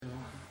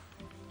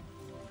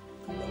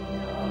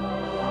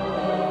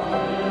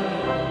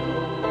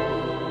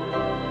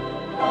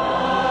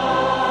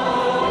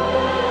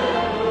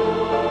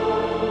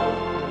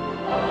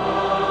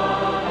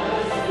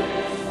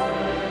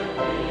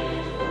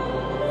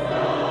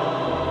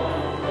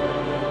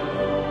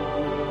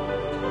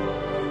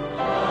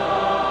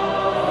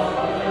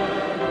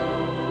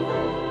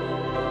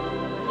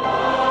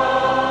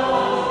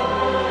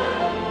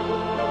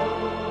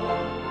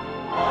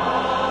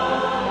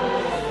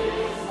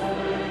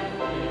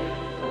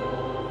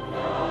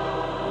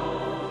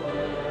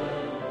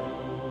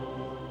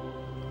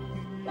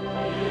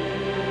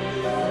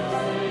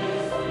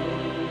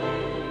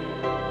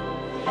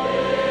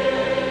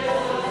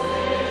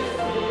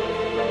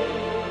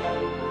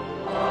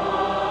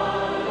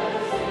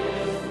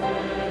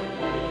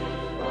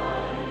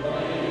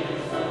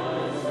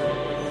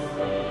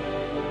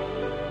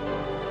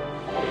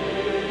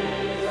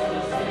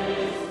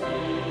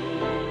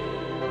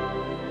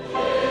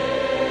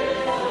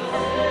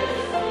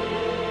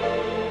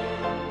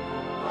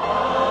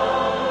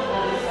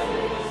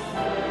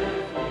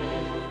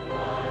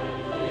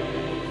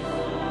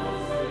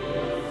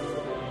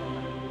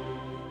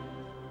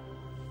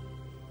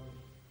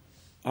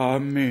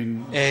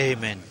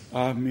Amen.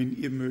 Amen.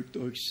 Ihr mögt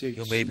euch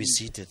You may be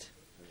setzen. seated.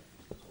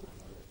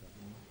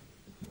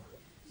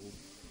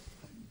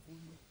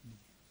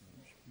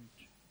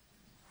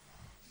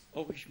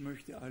 Auch ich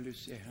möchte alle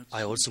sehr I herzlich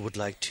also would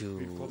like to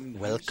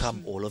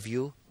welcome all of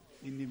you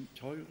in dem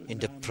teuren in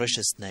the Namen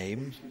precious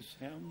name unseres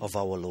Herrn of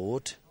our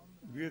Lord.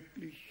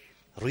 wirklich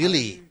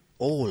Really,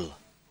 all,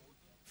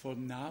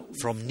 von nah und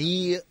from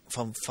near,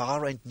 from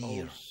far and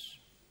near, aus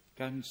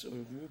ganz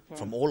Europa.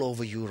 from all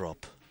over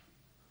Europe.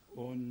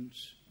 Und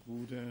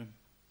Bruder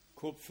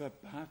Kupfer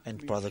bat And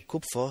mich, Brother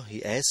Kupfer,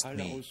 he asked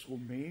alle me aus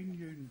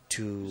Rumänien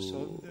to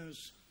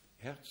besonders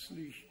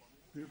herzlich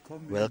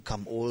willkommen.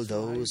 welcome all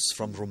those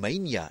from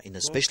Romania in a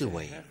Gott, special der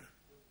way. Herr,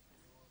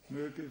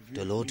 möge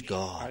The Lord wirklich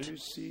God, alle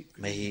segnen.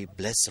 may He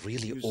bless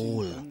really Wir sind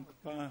all.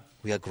 dankbar,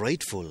 We are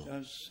grateful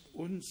dass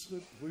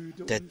unsere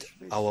Brüder that und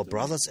Schwestern, our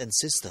brothers and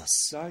sisters,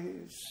 sei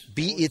es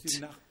be aus it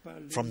den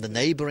Nachbarländern, from the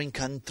neighboring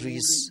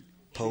countries,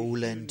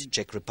 Poland,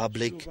 Czech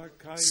Republic,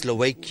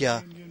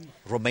 Slovakia,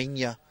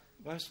 Romania,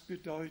 was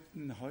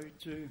bedeuten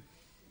heute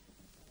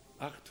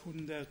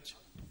 800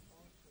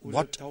 oder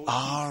what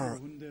are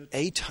 1400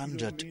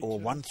 800 or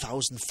Kilometer?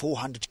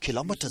 1,400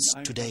 kilometers Wir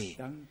sind today? einfach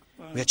dankbar,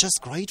 We are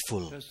just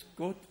grateful dass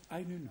Gott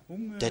einen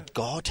Hunger that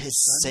God has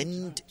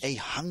sent a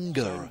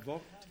hunger sein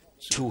Wort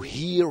to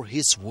hear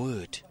His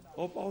word,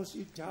 ob aus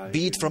Italien,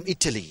 be it from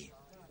Italy,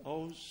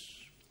 aus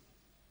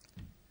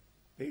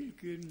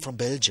Belgien, from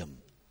Belgium,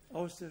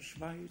 aus der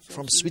Schweiz,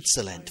 from aus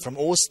Switzerland, Österreich, from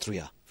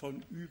Austria,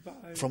 von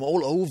überall from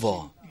all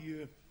over.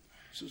 wir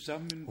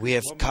zusammengekommen, We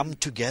have come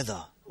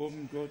together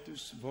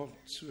Gottes Wort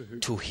zu hören.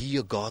 to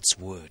hear God's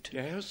word.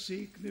 Der Herr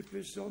segne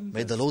besonders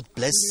May the Lord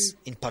bless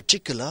in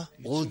particular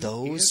all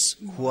those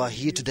who are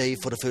here today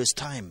for the first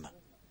time, alle,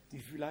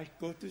 die vielleicht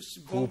Gottes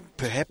who Wort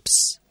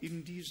perhaps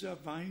in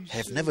dieser Weise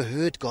have never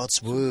heard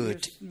God's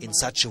word in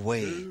such a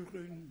way.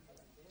 hören.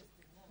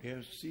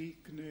 Er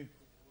segne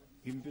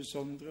in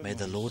besonderer May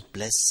the Weise. Lord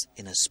bless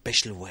in a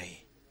special way.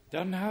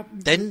 Dann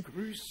haben Then wir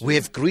Grüße we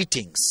have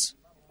greetings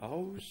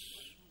aus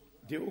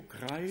der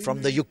Ukraine,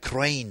 from the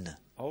Ukraine,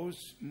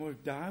 aus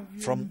Moldawien,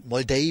 from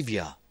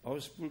Moldavia,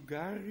 aus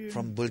Bulgarien,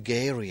 from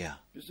Bulgaria,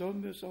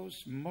 besonders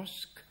aus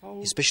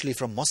Moskau, especially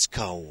from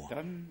Moscow,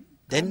 dann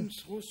Then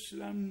ganz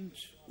Russland,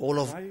 all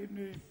of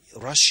Ukraine,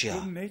 Russia,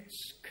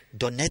 Donetsk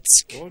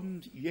Donetsk,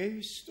 und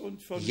Jezd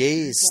und von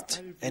Jezd,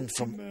 überall, wo and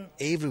from immer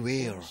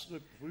everywhere, unsere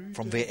Brüder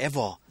from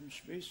wherever und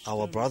Schwestern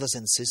our brothers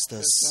and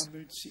sisters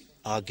versammelt sind.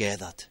 are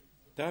gathered.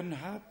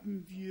 Dann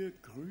haben wir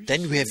Grüße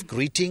Then we have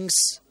greetings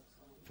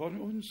von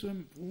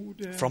unserem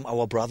Bruder from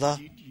our brother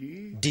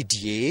Didier,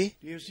 Didier,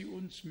 der sie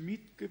uns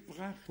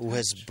mitgebracht who hat,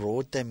 has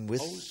brought them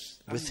with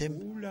him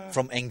Angola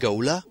from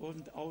Angola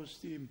und aus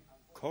dem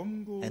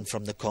Kongo, and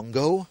from the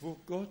Congo, wo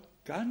Gott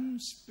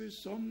ganz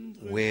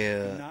besondere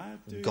where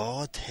Gnade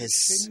God has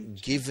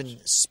geschenkt given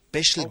hat,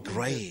 special auch unter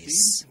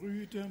grace den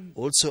Brüdern,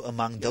 also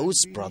among die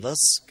those ein wenig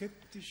brothers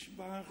skeptisch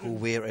waren,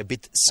 who were a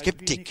bit ein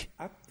skeptic, wenig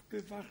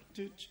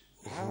abgewartet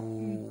who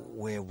haben.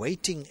 were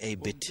waiting a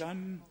Und bit.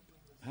 dann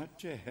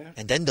hat der Herr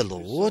And then the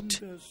Lord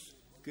besonders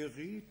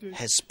geredet,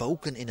 has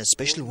spoken in a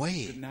special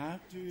way Gnade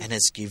and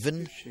has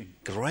given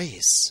geschenkt.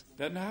 grace.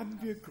 Dann haben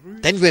wir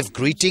Grüße Then we have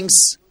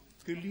greetings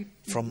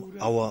geliebten from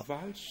Bruder our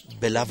Wallström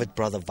beloved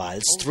brother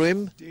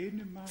Wallström aus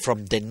Dänemark,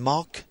 from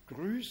Denmark,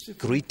 Grüße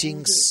von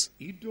greetings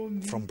Bruder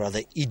Idoni, from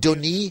brother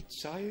Idoni,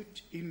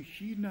 Zeit in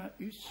China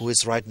ist, who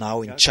is right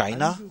now in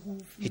China.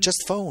 He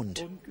just phoned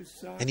und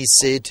gesagt, and he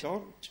said,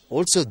 dort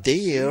also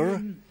there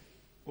sehen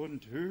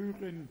und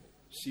hören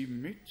Sie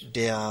mit.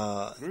 they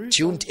are Grüße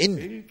tuned aus in.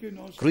 Belgien,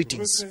 aus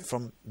Greetings Brügge,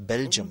 from von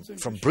Belgium, unseren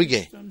from Brügge,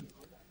 Geschwistern.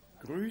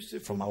 Grüße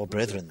from von our Bruder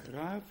brethren,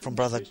 Graf from und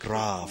brother Schwester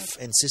Graf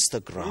and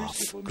sister Graf, Graf.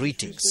 Grüße von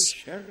Greetings Geschwister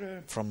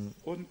Scherrer from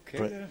und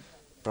Keller.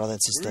 brother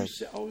and sister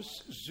Grüße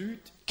aus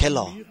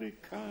Keller.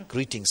 Südamerika.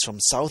 Greetings from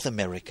South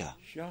America,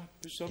 Ja,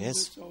 besonders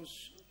Yes. aus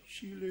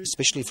Chile.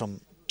 especially from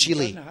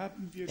Chile. Dann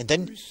haben wir And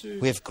then Grüße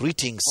we have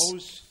greetings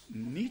aus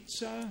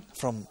Nizza.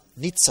 from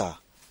Nizza,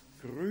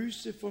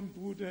 Grüße von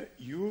Bruder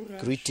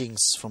Jurasch.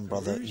 greetings from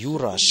brother Grüße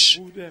Jurasch,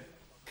 von Bruder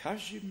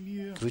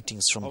Kasimir.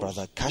 greetings from aus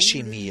brother Polen.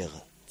 Kashimir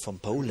from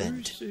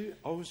Poland, Grüße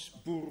aus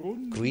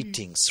Burundi.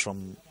 greetings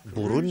from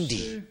Burundi,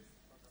 Grüße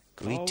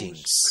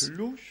greetings aus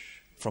Cluj.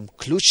 from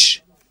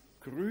Cluj,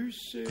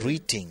 Grüße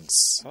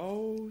greetings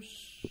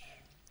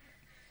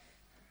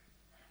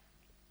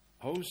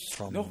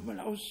from- nochmal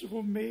aus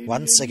Rumänien.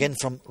 once again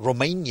from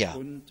Romania,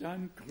 Und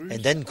dann Grüße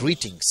and then aus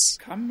greetings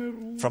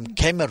Kamerun. from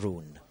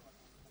Cameroon,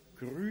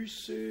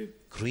 Grüße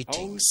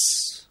greetings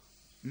aus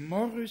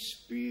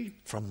Moresby.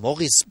 from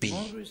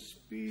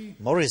Moresby,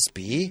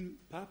 Moresby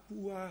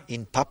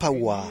in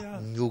Papua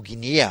New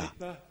Guinea,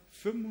 etwa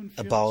 45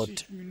 about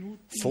Minuten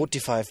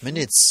 45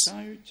 minutes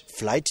Zeit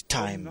flight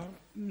time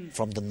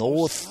from the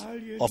north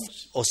of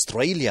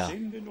Australia.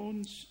 senden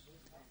uns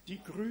die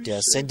Grüße. They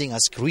are sending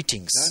us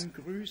greetings. Dann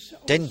Grüße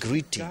aus Then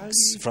greetings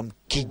Kigali, from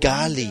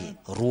Kigali,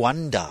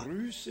 Rwanda.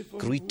 Grüße von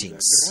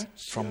Greetings Bruder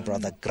from Grazian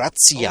brother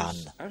Grazian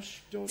aus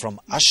Ashdod, from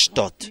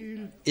Ashdod,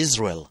 Israel.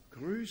 Israel.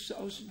 Grüße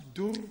aus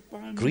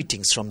Durban,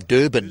 Greetings from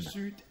Durban,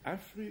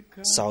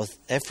 Südafrika. South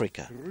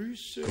Africa.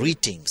 Grüße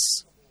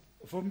Greetings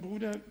vom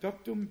Bruder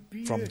Dr.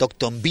 Bier. from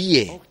Dr.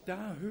 Mbie. Auch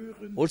da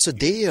hören Also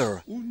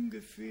there,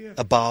 ungefähr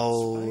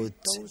about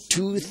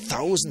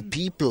 2,000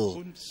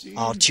 people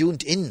are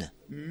tuned in,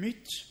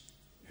 mit,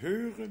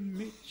 hören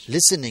mit.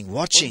 listening,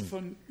 watching,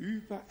 Von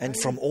überall, and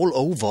from all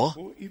over,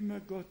 wo immer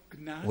Gott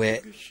Gnade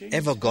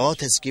wherever geschenkt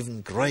God has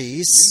given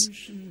grace,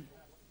 Menschen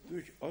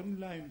durch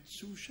online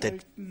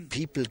that zuschalten,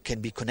 people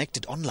can be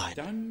connected online.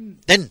 dann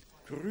Then,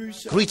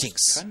 Grüße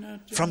greetings aus Kanada,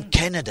 from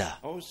Canada,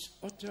 aus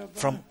Ottawa,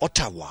 from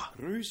Ottawa,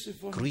 Grüße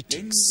von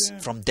greetings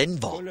Denver, from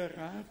Denver,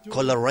 Colorado,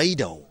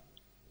 Colorado,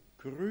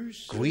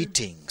 Grüße,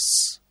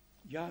 greetings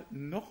ja,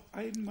 noch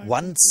einmal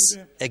once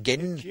von Bruder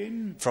again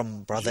Etienne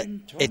from Brother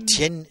Genton.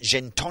 Etienne Der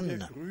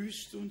Genton,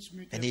 grüßt uns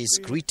mit and der he is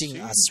greeting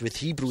 10, us with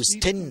Hebrews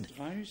 10,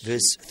 37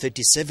 verse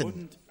 37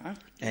 und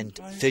and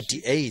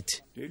 38.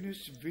 38. Denn es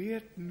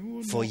wird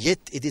nur For noch yet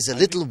it is a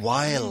little eine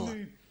while,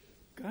 kleine,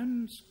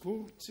 ganz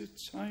kurze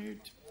Zeit,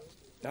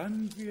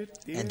 dann wird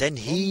der and then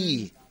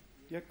he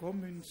kommen, der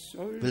kommen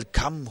soll, will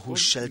come who und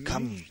shall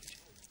come, nicht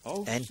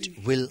auf and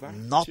sich will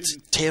warten not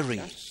tarry.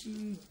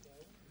 lassen.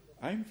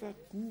 Einfach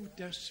gut,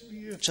 dass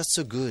wir Just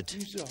so good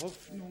diese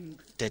Hoffnung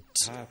that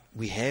haben.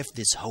 we have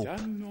this hope.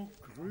 Dann noch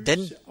Grüße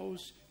Then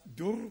aus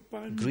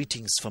Durban,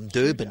 Greetings from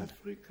Durban,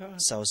 Südafrika.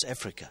 South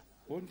Africa.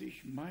 Und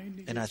ich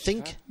meine, And I jetzt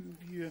think haben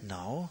wir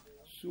now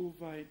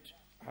soweit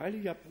alle,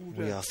 ja, Bruder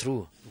we are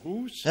through.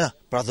 Bruce, Yeah,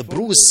 Brother von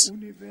Bruce der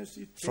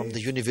Universität from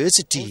the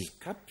university aus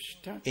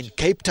Kapstadt in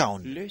Cape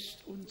Town lässt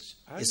uns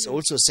alle is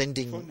also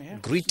sending von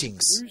Herzen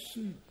greetings.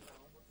 grüßen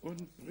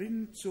und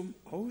bringt zum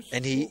Ausdruck,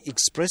 And he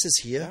expresses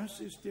here dass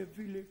es der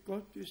Wille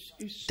Gottes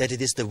ist, that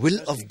it is the will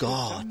dass of die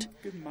God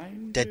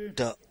Gesamtgemeinde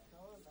that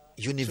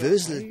the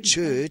universal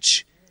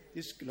church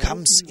des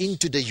comes Glaubens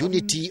into the kommt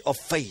unity of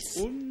faith,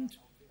 und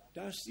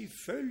dass die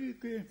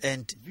völlige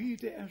and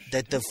Wiedererstattung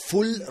that the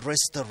full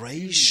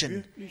restoration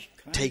in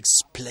Wirklichkeit takes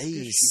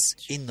place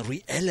in Wir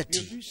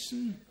reality.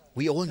 wissen,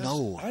 We all dass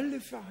know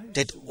alle Verheißungen,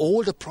 that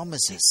all the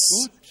promises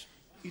Gott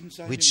in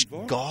seinem which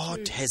Worte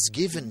God has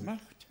given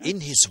gemacht hat, in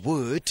His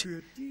Word,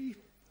 für die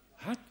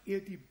hat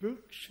die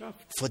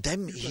Bürgschaft for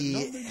them He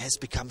übernommen, has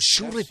become dass sie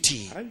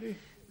surety alle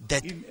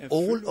that in all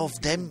Erfüllung of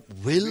them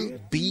gehen will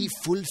werden. be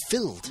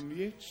fulfilled. Und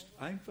jetzt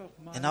einfach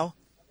mal And now,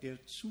 der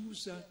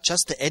Zusatz,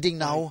 just the adding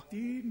now,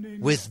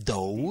 denen, with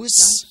those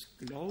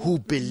die das who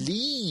glauben,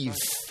 believe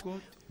was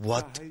Gott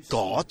what verheißen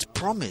God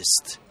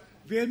promised.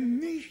 Wer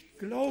nicht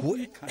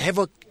glauben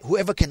kann,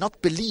 Whoever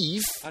cannot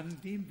believe, an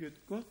dem wird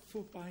Gott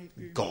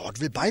vorbeigehen, God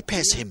will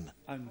bypass him,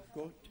 an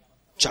Gott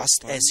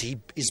just as He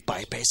is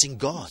bypassing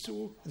God.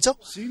 So And so,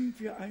 sind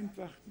wir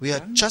einfach we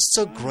are just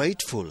so dankbar,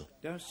 grateful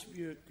dass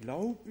wir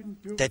glauben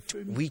dürfen, that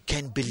we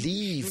can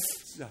believe,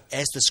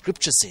 as the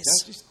Scripture says.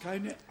 das ist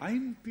keine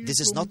Einbildung,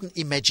 This is not an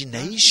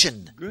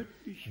imagination.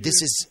 göttliche.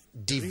 This is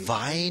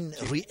divine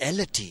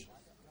reality.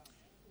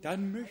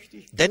 Dann möchte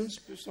ich Then ganz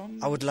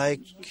besonders I would like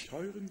unsere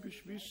teuren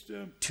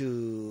Geschwister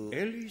to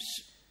Ellis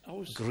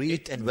aus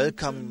greet and Edmonton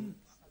welcome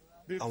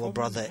our willkommen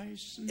brother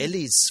heißen.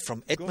 Ellis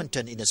from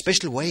Edmonton in a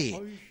special way.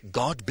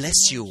 God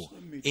bless you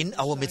in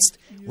our midst.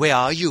 Where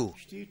are you?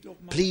 Steht doch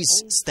mal Please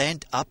auf,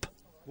 stand up.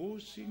 wo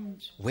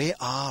sind Where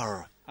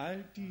are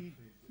all die,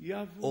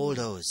 jawohl, all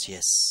those?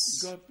 Yes.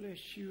 God bless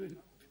you and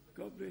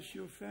God bless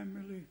your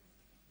family.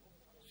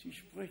 Sie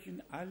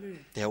sprechen alle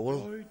They are all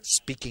Deutsch.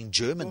 speaking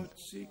German. Gott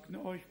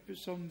segne euch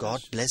besonders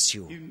God bless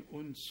you in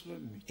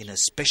unserem Mitte. in a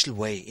special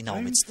way in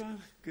our midst. Einfach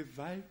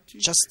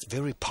gewaltig, Just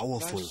very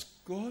powerful. was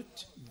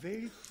Gott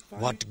weltweit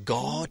What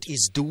God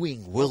is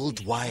doing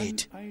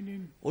worldwide. an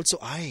einen Also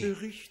I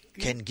Bericht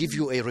can geben give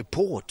you a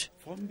report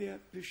von der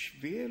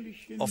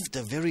beschwerlichen of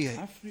the very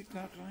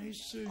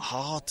Afrikareise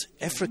hard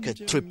Africa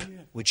trip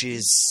which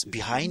is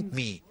behind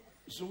me.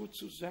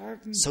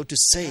 sozusagen So to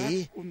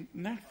say, Tag und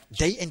Nacht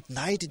day and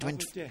night it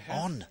went Aber der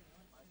Herr on,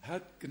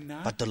 hat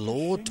Gnade but the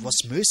Lord geschenkt, was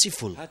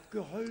merciful. hat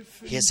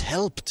geholfen, He has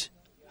helped.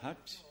 hat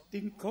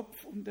den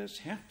Kopf und das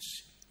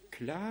Herz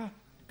klar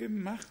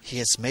gemacht, He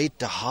has made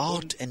the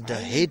heart and the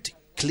alle, head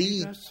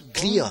die das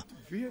clear. Wort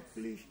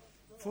wirklich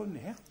von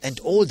Herzen And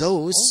all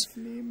those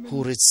aufnehmen,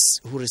 who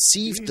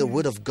received the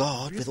word of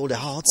God with all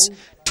their hearts,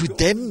 to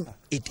them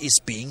it is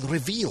being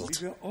revealed.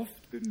 wie wir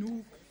oft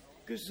genug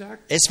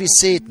gesagt As we haben,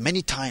 said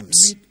many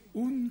times, mit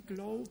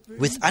Unglaube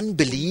with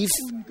unbelief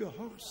und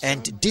Ungehorsam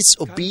and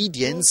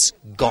disobedience,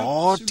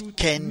 God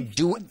can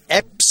do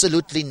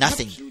absolutely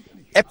nothing.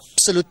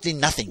 Absolutely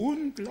nothing.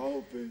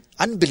 Unglaube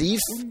Unbelief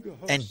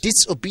and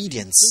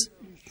disobedience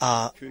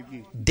are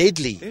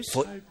deadly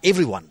for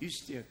everyone.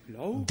 ist der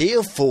Glaube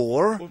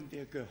Therefore, und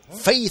der Gehorsam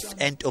faith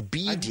and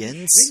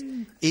obedience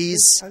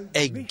is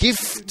a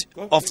gift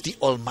of the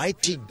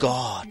Almighty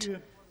God,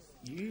 wir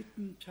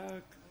jeden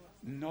Tag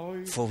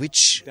neu for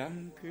which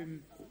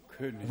danken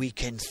können. we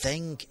can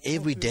thank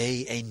every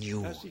day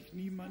anew. Dass ich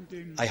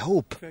niemanden I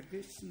hope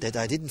vergessen that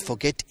I didn't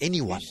forget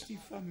anyone. ist die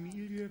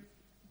Familie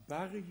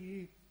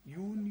Barrier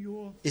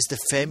is the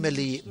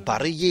family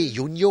Barrier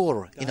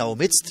Junior in our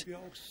midst,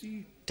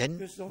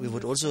 then we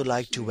would also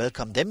like to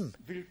welcome them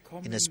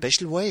in a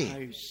special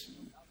way.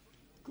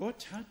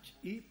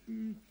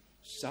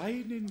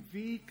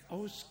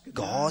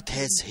 God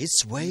has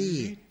His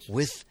way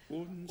with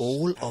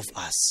all of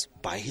us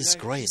by His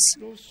grace.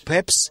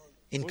 Perhaps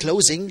in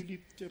closing,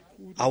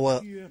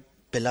 our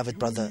beloved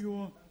brother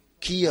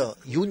Kier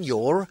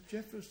Junior,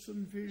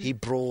 he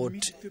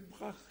brought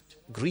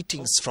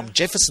greetings from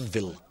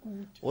Jeffersonville.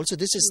 Also,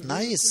 this is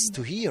nice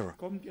to hear.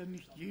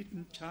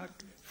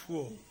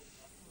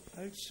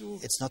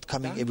 It's not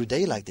coming every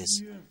day like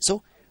this.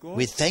 So,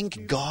 we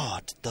thank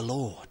God, the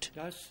Lord,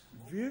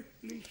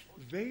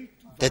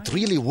 that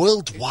really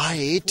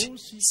worldwide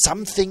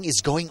something is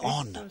going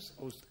on.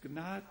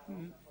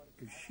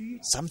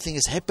 Something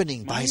is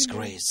happening by His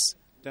grace.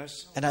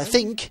 And I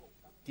think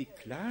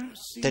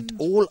that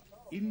all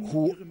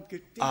who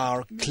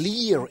are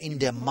clear in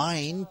their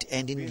mind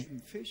and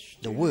in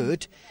the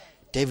Word,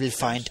 they will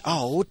find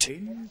out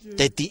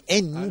that the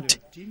end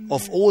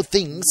of all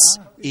things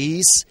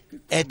is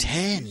at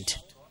hand.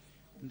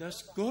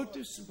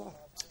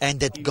 And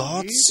that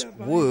God's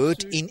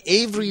Word in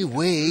every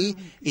way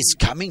is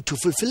coming to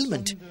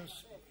fulfillment.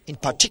 In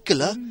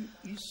particular,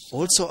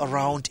 also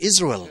around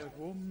Israel.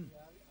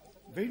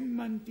 If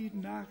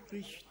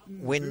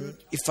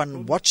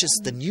one watches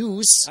the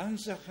news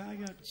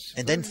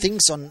and then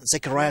thinks on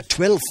Zechariah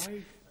 12,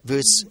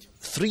 verse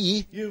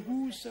 3,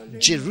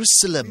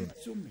 Jerusalem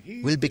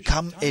will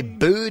become a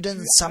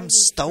burdensome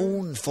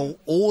stone for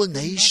all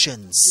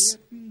nations.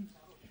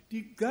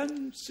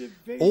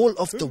 All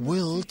of the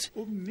world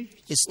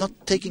is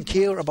not taking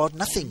care about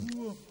nothing,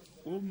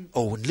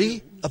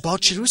 only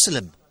about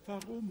Jerusalem.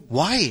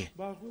 Why?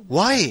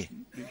 Why?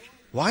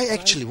 Why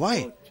actually?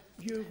 Why?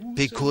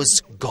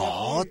 Because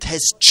God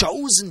has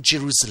chosen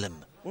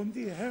Jerusalem. And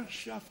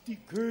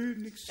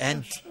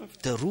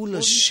the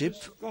rulership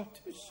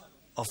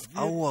of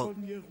our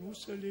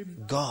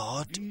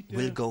God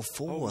will go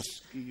forth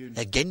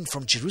again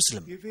from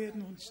Jerusalem.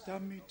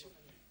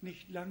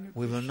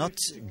 We will not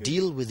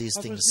deal with these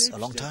things a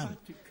long time.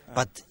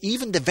 But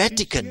even the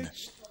Vatican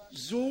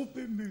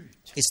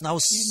is now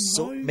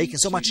making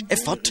so much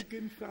effort.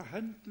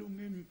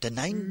 The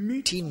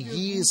 19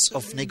 years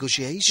of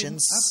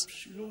negotiations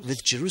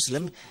with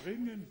Jerusalem,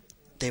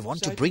 they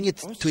want to bring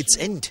it to its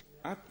end.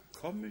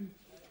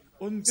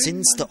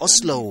 Since the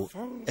Oslo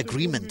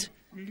Agreement.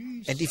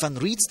 And if one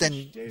reads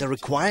then the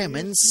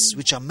requirements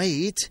which are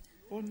made,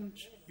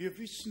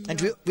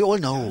 and we all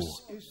know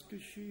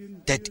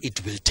that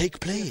it will take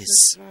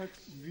place.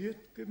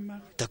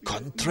 The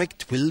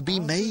contract will be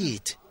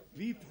made.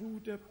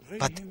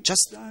 But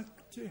just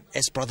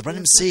as Brother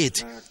Branham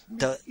said,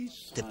 the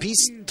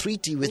peace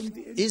treaty with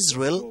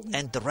Israel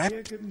and the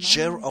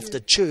rapture of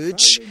the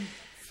church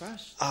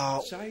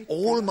are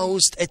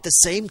almost at the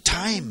same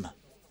time.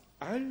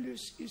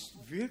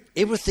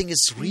 Everything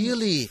is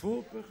really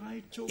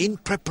in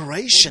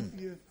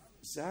preparation.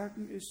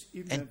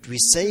 And we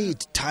say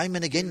it time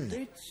and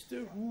again.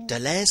 The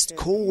last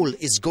call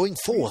is going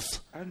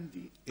forth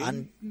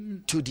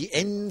unto the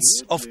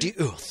ends of the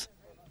earth.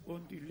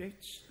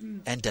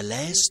 And the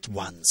last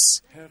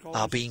ones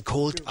are being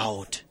called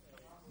out.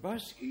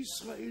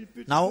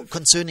 Now,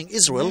 concerning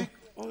Israel,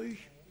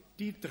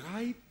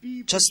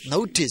 just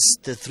notice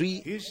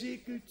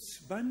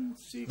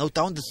note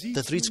down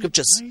the three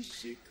scriptures.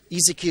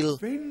 Ezekiel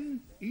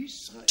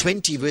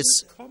 20,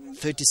 verse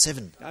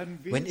 37.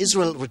 When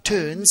Israel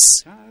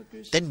returns,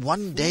 then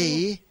one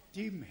day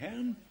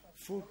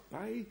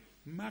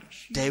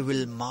they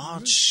will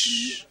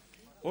march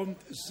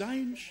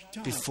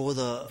before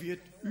the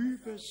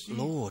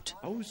Lord,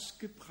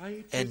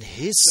 and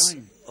His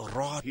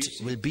rod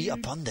will be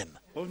upon them.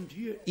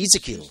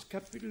 Ezekiel,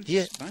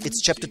 here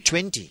it's chapter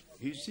 20.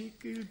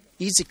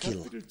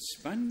 Ezekiel,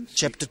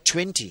 chapter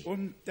 20.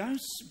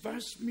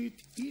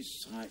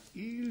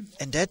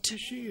 And that,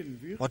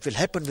 what will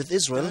happen with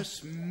Israel,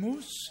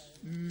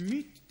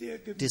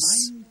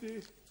 this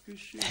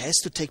has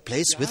to take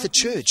place with the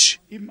church.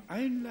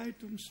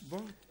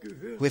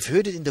 We've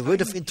heard it in the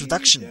word of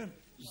introduction.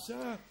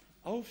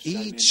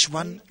 Each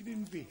one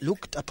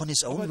looked upon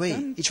his own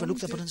way. Each one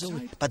looked upon his own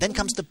way. But then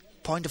comes the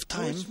point of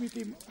time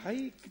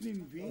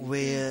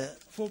where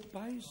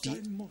the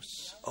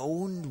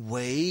own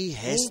way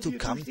has to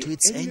come to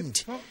its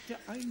end,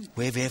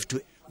 where we have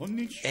to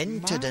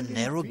enter the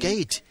narrow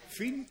gate,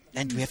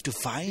 and we have to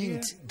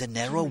find the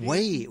narrow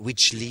way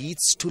which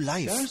leads to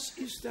life.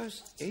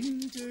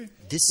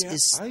 This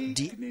is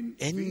the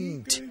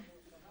end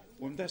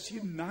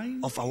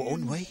of our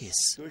own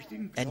ways,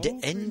 and the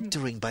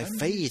entering by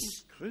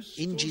faith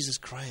in Jesus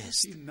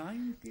Christ,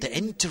 the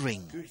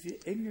entering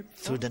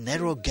through the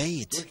narrow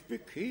gate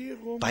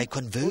by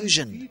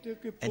conversion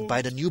and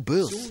by the new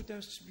birth,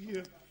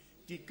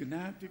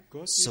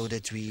 so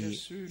that we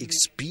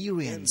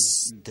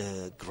experience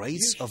the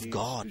grace of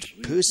God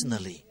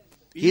personally.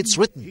 It's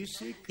written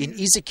in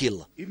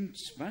Ezekiel,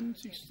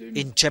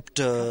 in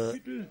chapter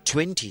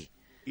 20,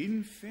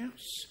 in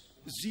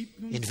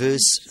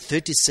verse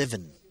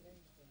 37,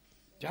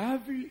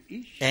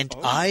 And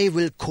I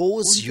will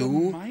cause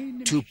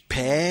you to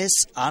pass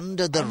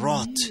under the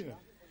rod,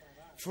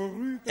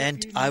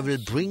 and I will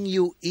bring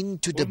you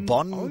into the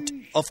bond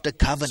of the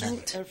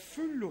covenant.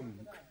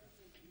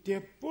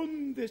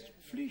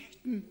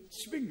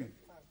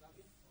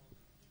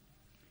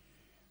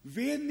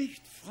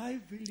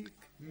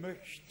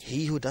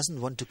 He who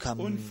doesn't want to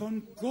come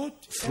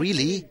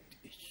freely,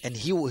 and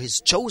he who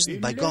is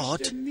chosen by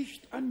God,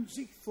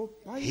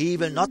 he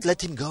will not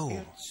let him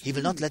go. He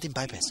will not let him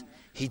bypass.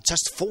 He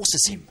just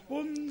forces him.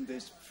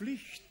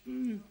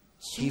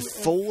 He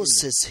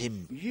forces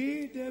him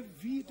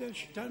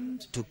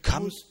to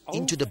come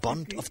into the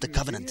bond of the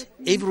covenant.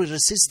 Every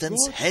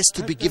resistance has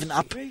to be given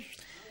up.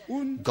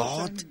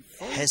 God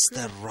has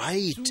the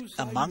right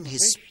among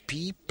His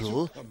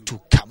people to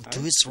come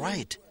to His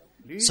right.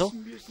 So,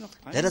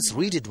 let us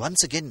read it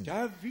once again.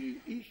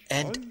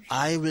 And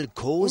I will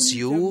cause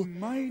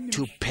you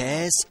to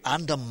pass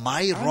under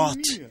my rod,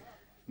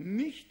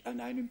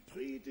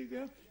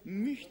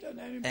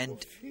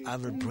 and I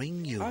will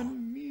bring you,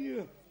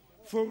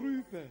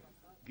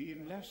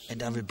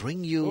 and I will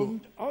bring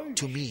you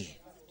to me,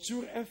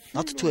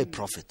 not to a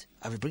prophet.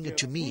 I will bring you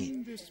to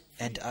me,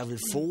 and I will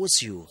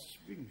force you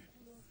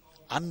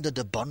under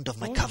the bond of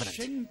my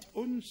covenant.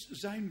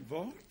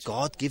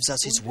 God gives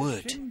us His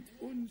word,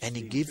 and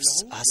He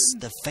gives us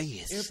the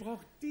faith.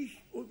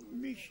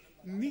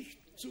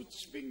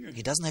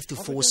 He doesn't have to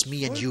force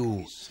me and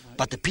you,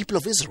 but the people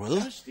of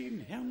Israel,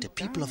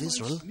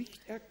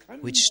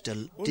 which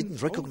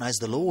didn't recognize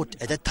the Lord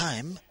at that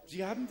time,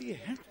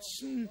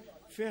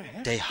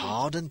 they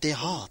hardened their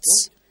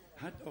hearts.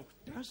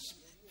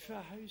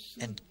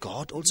 And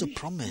God also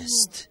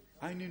promised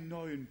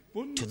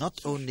to not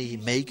only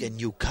make a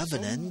new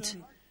covenant,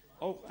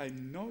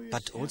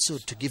 but also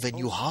to give a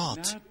new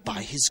heart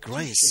by His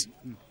grace.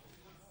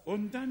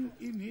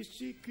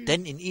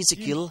 Then in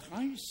Ezekiel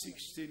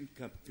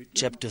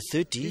chapter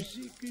 30,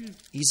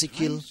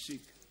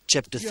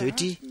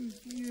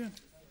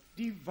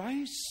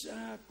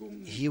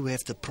 here we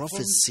have the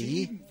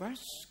prophecy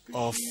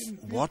of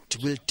what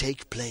will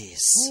take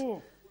place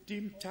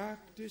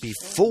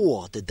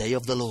before the day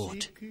of the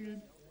Lord.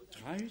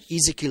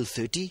 Ezekiel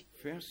 30,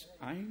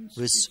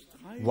 verse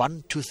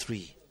 1 to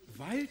 3.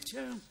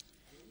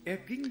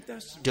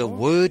 The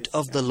word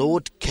of the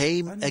Lord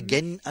came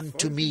again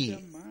unto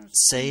me,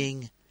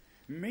 saying,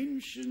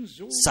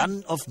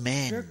 Son of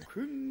man,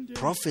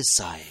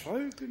 prophesy,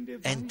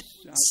 and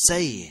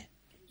say,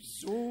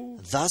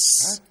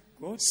 Thus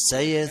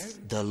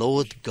saith the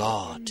Lord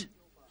God,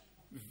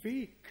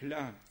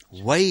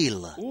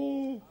 Wail,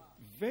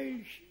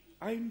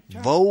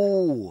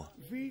 woe,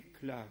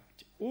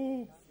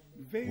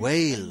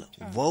 wail,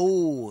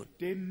 woe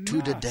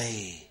to the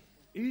day.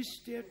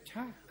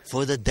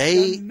 For the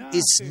day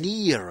is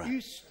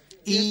near,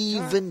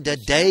 even the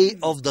day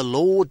of the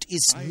Lord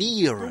is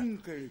near,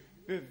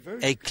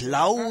 a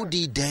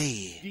cloudy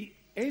day.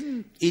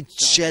 It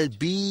shall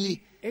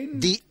be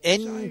the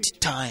end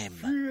time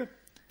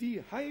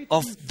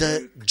of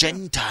the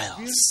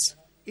Gentiles.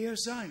 Here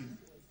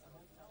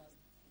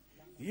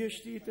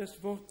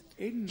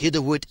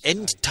the word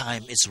end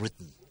time is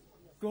written.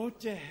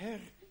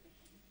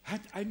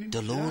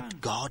 The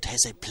Lord God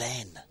has a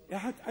plan.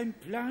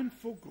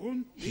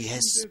 He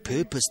has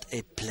purposed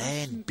a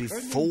plan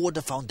before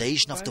the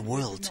foundation of the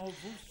world,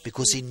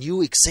 because He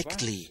knew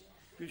exactly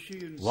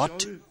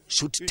what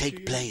should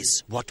take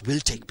place, what will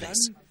take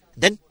place.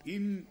 Then,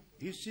 in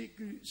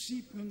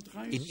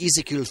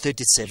Ezekiel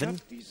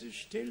 37,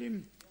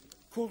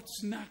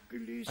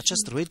 I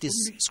just read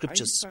these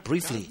scriptures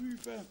briefly,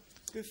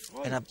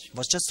 and I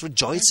was just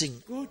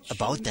rejoicing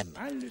about them,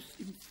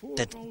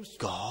 that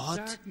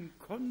God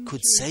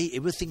could say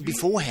everything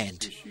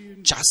beforehand,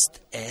 just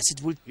as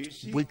it will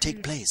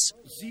take place.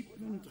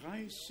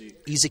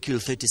 Ezekiel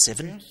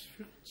 37,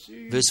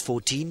 verse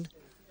 14,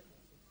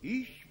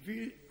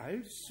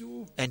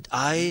 And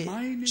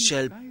I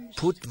shall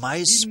put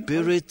my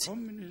spirit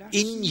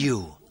in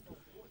you,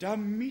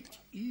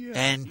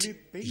 and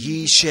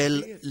ye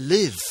shall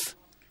live.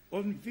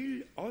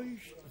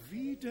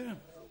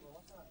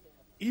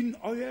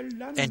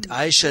 And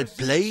I shall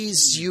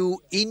place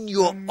you in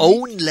your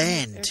own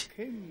land,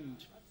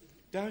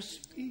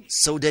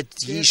 so that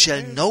ye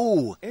shall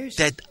know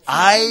that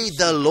I,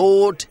 the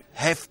Lord,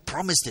 have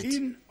promised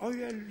it.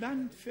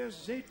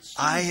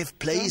 I have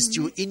placed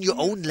you in your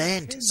own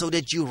land, so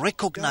that you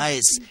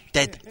recognize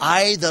that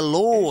I, the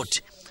Lord,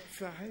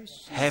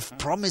 have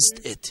promised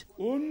it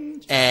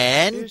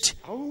and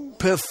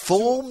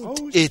performed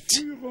it.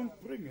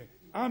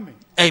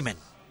 Amen.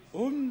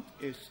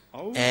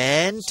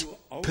 And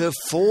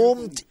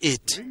performed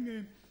it,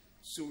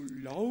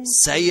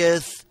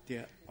 saith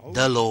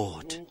the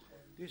Lord.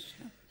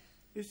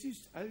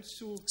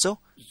 So,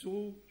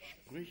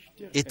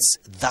 it's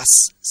thus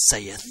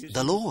saith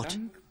the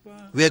Lord.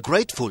 We are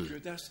grateful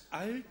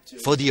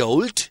for the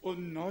Old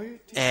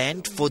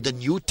and for the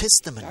New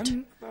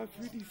Testament.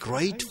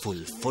 Grateful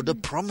for the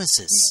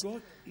promises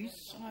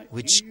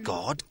which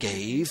God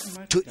gave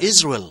to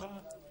Israel.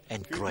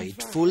 And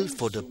grateful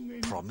for the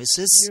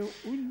promises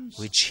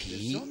which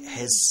He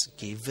has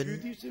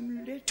given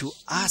to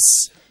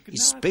us,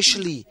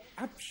 especially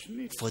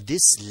for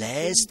this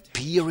last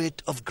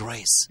period of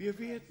grace.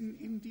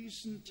 In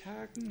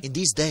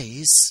these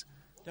days,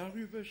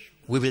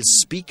 we will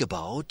speak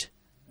about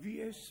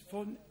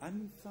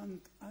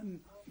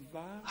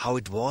how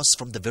it was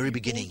from the very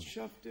beginning.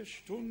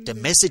 The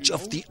message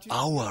of the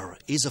hour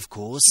is, of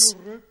course,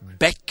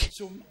 back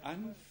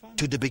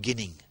to the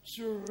beginning,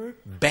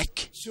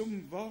 back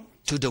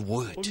to the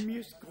Word.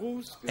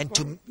 And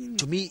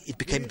to me, it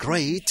became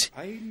great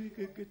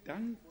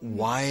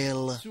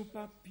while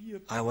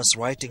I was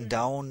writing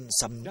down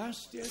some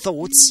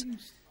thoughts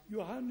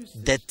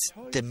that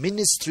the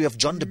ministry of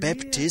John the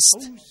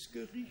Baptist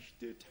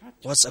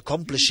was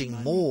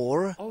accomplishing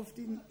more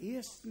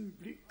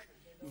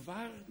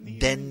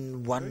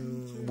than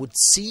one would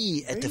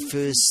see at the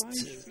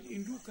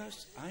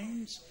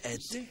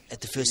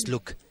first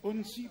look.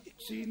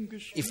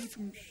 If,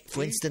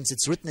 for instance,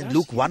 it's written in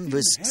Luke 1,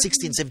 verse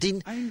 16,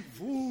 17,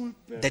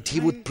 that He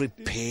would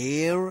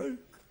prepare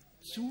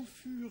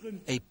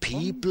a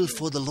people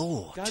for the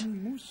Lord,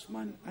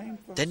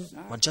 then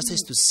one just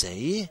has to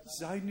say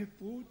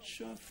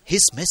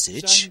His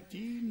message,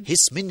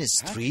 His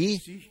ministry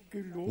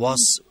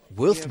was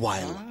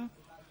worthwhile.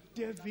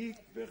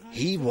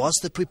 He was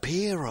the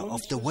preparer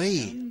of the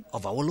way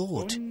of our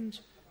Lord,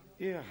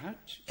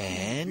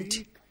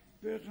 and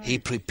He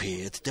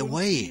prepared the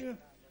way.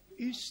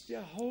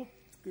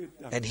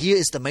 And here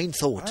is the main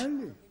thought.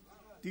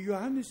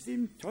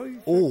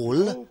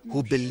 All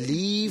who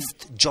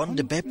believed John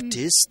the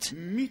Baptist,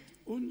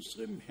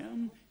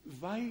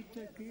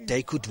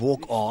 they could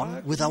walk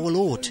on with our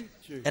Lord.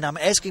 And I'm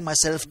asking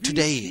myself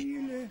today,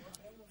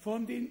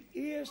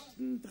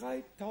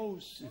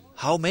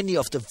 how many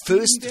of the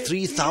first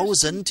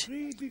 3,000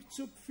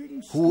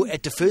 who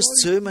at the first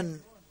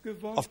sermon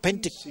of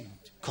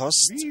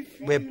Pentecost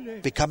were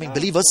becoming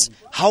believers,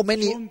 how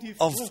many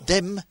of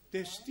them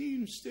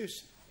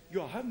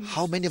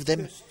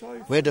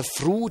were the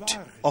fruit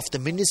of the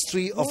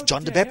ministry of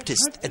John the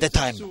Baptist at that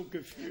time?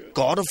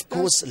 God, of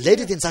course,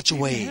 led it in such a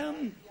way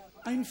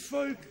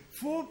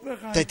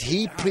that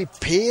He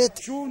prepared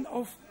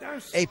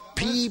a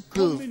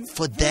people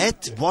for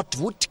that what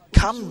would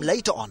come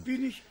later on.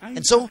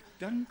 And so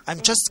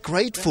I'm just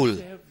grateful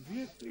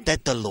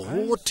that the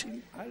Lord,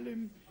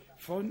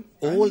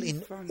 all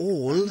in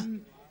all,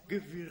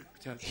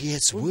 He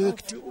has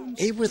worked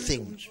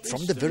everything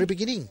from the very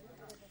beginning.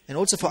 And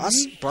also for us,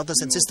 brothers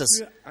and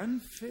sisters,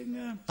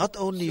 not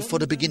only for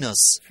the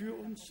beginners,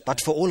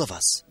 but for all of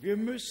us.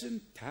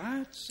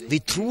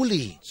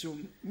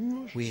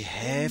 We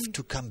have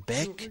to come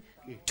back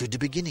to the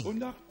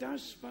beginning.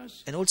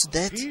 And also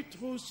that,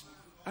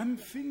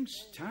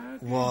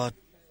 what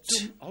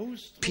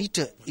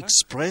Peter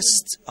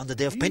expressed on the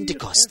day of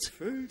Pentecost.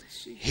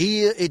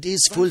 Here it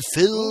is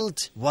fulfilled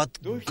what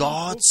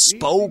God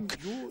spoke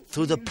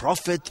through the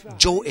prophet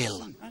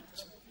Joel.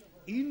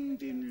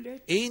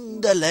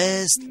 In the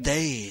last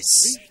days,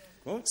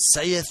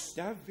 saith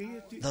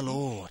the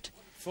Lord,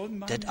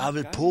 that I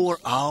will pour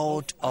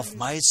out of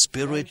my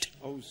Spirit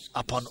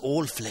upon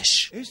all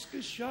flesh.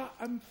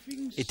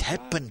 It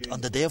happened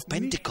on the day of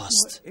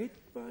Pentecost.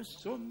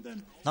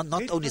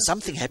 Not only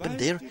something happened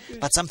there,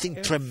 but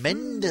something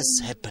tremendous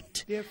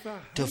happened.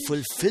 The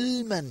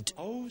fulfillment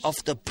of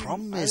the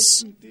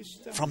promise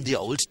from the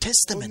Old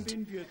Testament.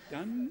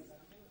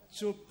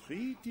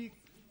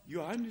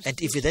 And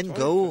if we then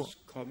go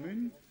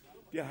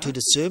to the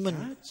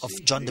sermon of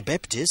John the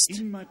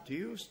Baptist,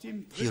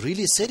 he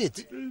really said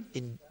it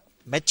in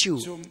Matthew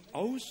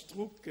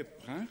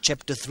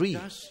chapter 3.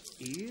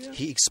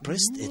 He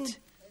expressed it,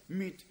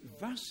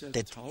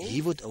 that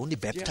he would only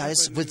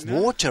baptize with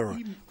water,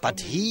 but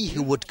he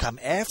who would come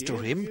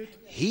after him,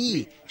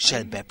 he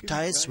shall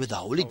baptize with the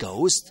Holy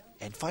Ghost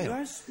and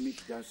fire.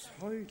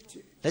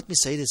 Let me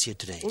say this here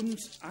today.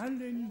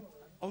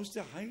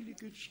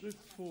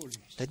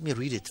 Let me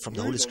read it from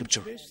the Holy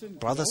Scripture.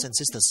 Brothers and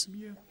sisters,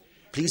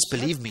 please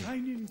believe me.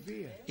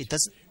 It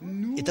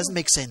doesn't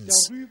make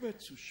sense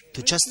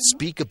to just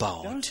speak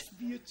about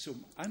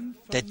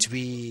that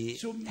we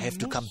have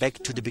to come back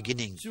to the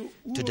beginning,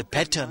 to the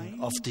pattern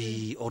of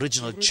the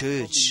original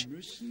church.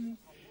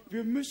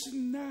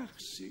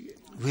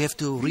 We have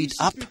to read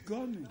up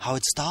how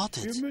it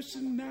started.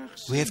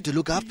 We have to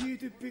look up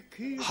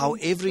how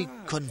every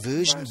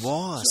conversion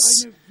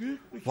was,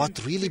 what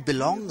really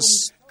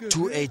belongs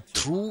to a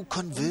true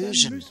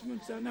conversion.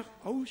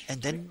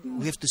 And then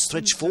we have to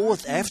stretch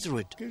forth after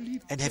it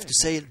and have to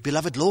say,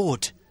 Beloved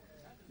Lord,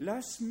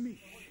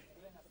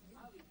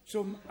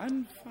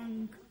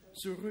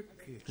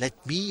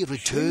 let me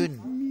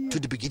return to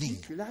the beginning.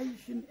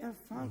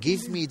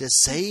 Give me the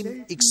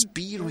same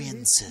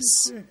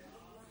experiences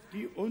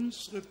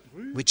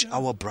which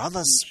our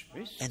brothers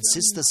and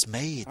sisters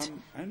made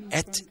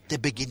at the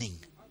beginning.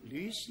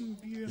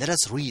 Let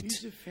us read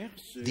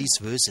these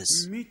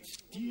verses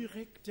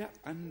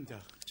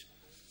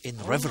in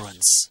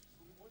reverence.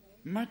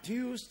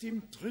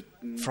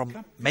 from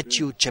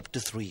Matthew chapter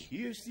 3.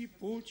 Here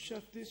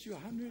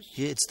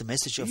it's the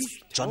message of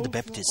John the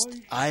Baptist.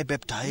 I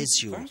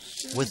baptize you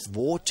with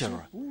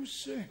water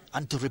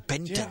unto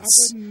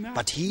repentance,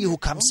 but he who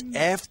comes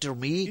after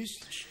me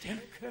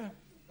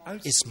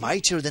is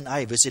mightier than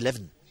I. Verse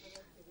 11.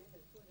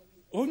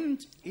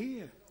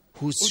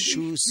 Whose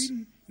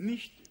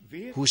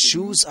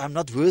shoes I'm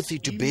not worthy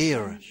to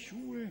bear.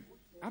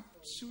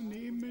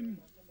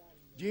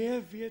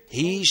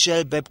 He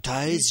shall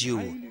baptize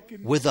you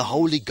with the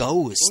Holy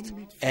Ghost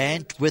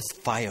and with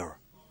fire.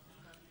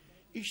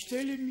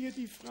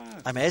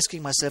 I'm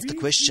asking myself the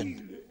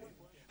question,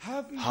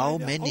 how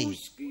many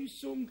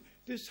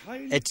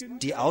at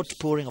the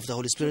outpouring of the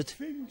Holy Spirit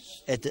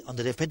on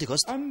the day of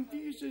Pentecost,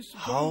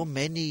 how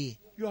many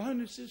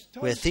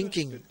were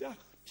thinking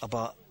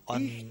about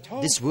on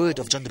this word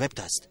of John the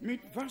Baptist?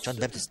 John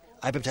the Baptist,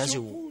 I baptize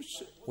you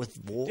with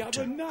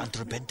water unto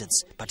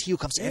repentance, but he who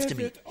comes after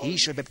me, he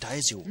shall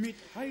baptize you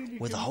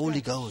with the Holy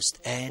Ghost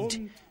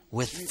and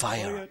with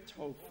fire.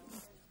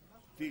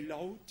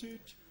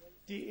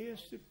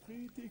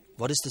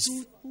 What is this?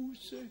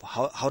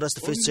 How does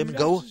the first sermon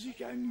go?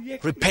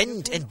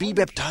 Repent and be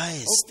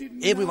baptized,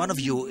 every one of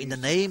you, in the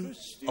name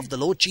of the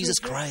Lord Jesus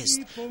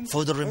Christ,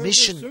 for the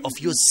remission of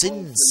your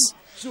sins,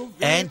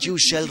 and you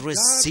shall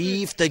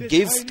receive the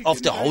gift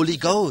of the Holy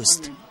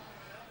Ghost.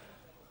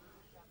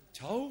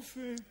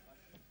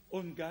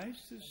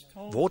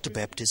 Water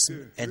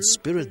baptism and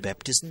spirit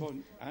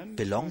baptism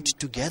belonged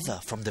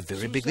together from the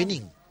very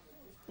beginning.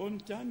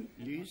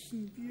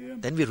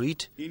 Then we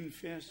read in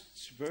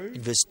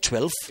verse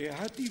 12,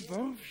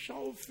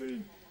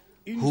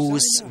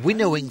 whose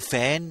winnowing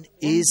fan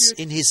is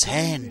in his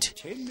hand,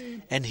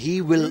 and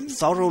he will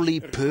thoroughly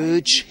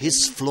purge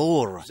his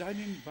floor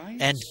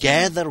and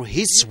gather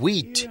his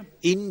wheat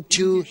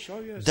into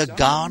the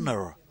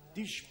garner,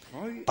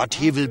 but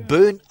he will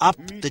burn up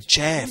the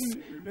chaff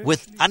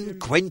with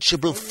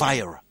unquenchable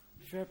fire.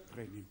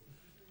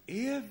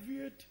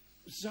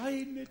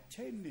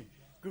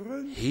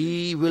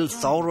 He will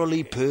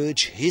thoroughly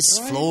purge his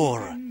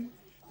floor,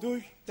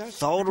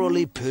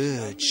 thoroughly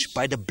purge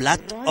by the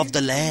blood of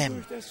the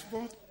Lamb,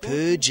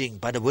 purging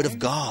by the Word of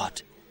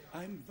God,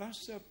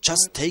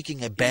 just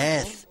taking a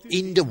bath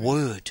in the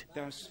Word,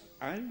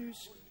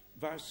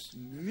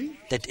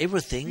 that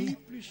everything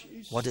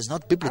what is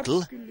not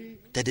biblical,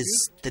 that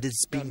is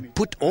being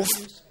put off,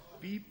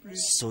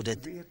 so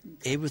that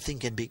everything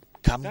can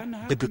become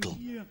biblical.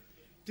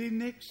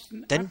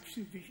 Then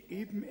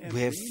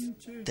we have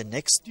the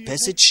next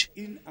passage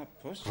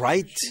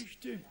right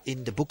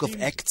in the book of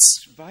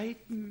Acts,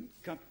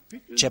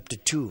 chapter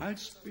 2,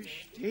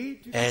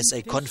 as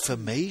a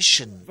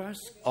confirmation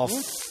of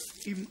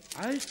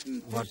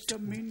what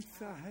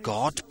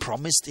God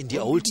promised in the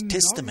Old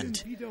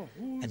Testament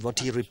and what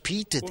He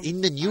repeated in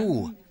the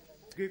New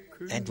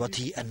and what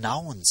He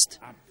announced.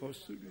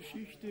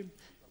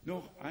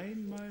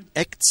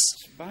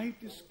 Acts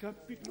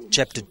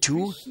chapter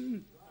 2,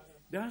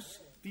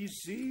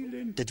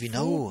 that we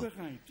know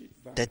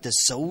that the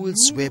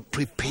souls were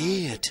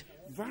prepared.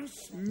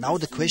 Now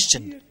the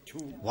question,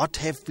 what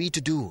have we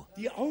to do?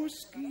 The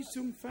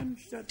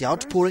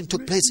outpouring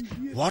took place.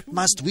 What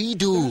must we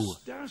do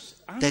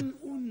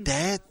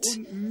that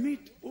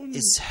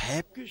is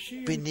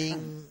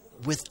happening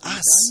with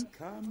us?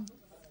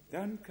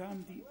 And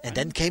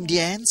then came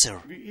the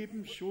answer,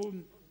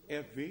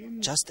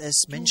 just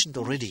as mentioned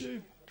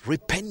already.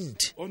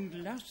 Repent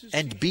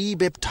and be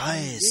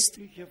baptized,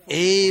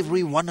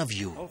 every one of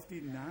you,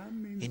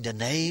 in the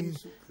name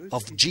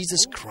of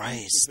Jesus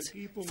Christ,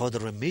 for the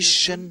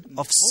remission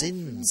of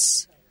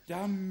sins,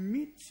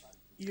 and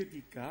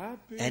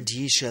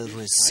ye shall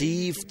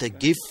receive the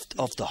gift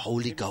of the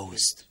Holy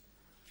Ghost.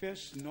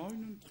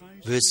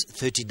 Verse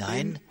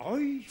 39,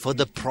 for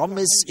the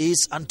promise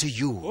is unto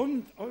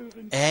you,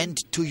 and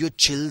to your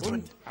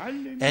children,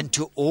 and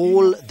to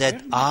all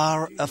that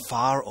are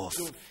afar off,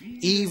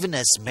 even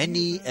as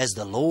many as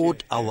the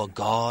Lord our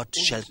God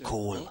shall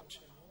call.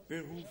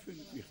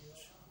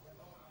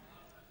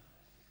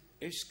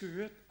 It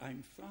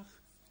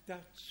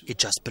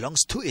just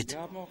belongs to it.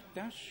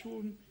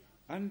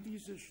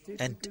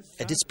 And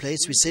at this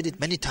place we said it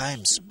many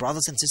times,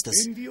 brothers and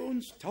sisters,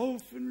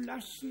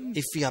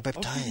 if we are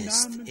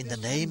baptized in the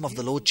name of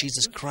the Lord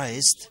Jesus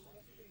Christ,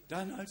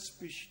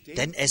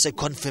 then as a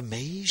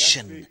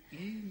confirmation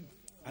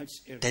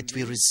that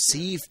we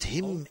received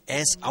Him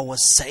as our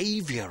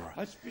Savior,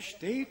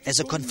 as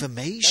a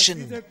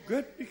confirmation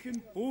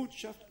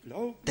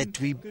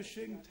that we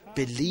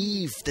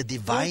believe the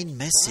divine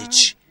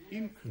message,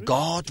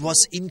 God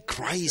was in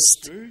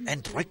Christ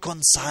and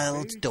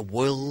reconciled the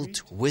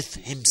world with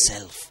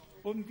Himself.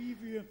 And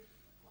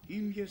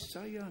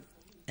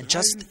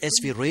just as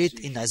we read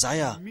in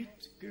Isaiah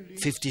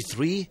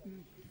 53,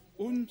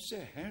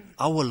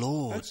 our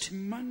Lord,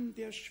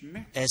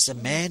 as a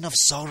man of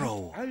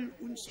sorrow,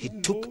 He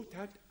took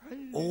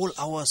all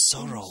our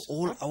sorrow,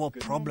 all our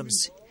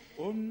problems,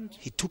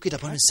 He took it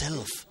upon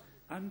Himself,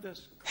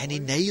 and He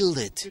nailed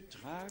it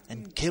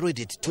and carried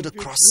it to the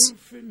cross.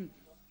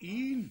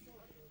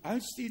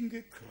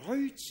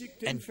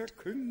 and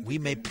we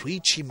may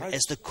preach him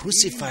as the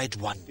crucified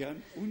one,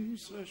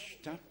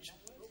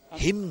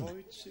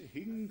 him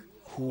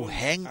who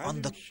hang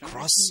on the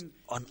cross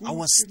on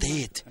our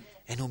stead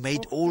and who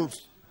made all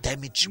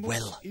damage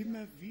well.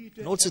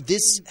 And also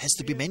this has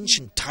to be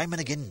mentioned time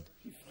and again.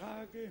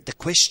 The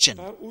question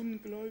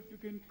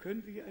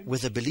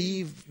with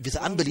the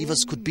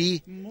unbelievers could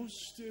be,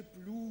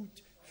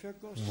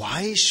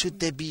 why should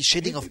there be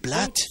shedding of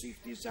blood?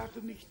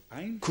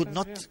 Could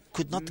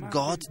not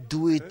God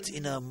do it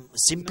in a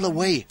simpler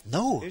way?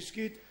 No.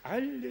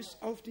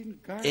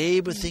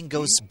 Everything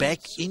goes back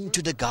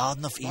into the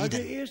Garden of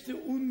Eden.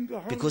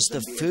 Because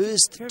the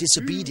first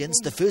disobedience,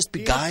 the first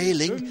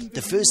beguiling,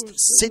 the first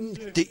sin,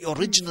 the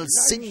original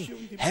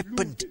sin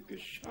happened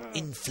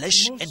in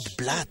flesh and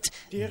blood.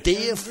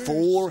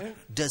 Therefore,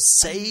 the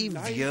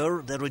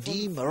Savior, the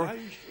Redeemer,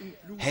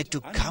 had to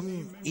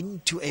come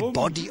into a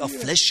body of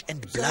flesh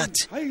and blood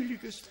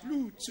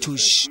to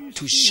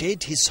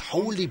shed his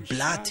holy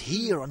blood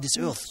here on this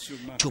earth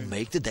to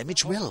make the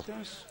damage well.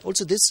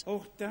 Also this,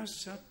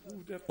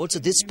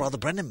 Brother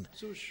Branham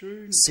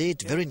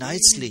said very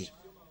nicely,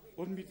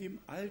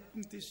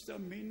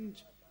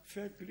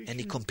 and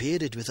he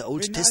compared it with the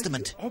Old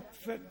Testament.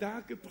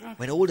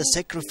 When all the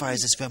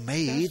sacrifices were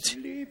made,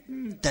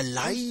 the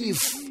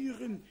life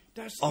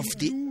of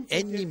the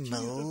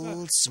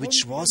animals,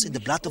 which was in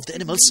the blood of the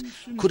animals,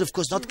 could of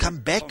course not come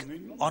back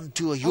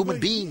onto a human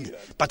being.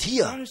 But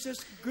here,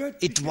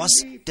 it was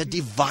the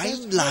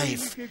divine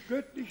life,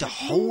 the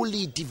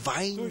holy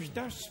divine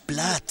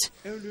blood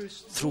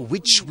through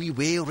which we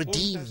were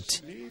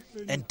redeemed.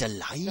 And the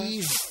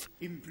life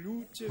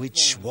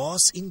which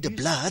was in the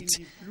blood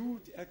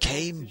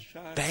came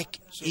back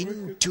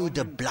into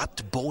the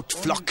blood-bought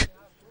flock.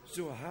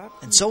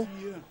 And so,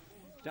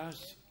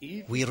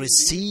 we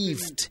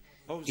received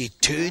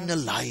eternal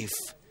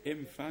life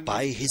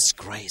by His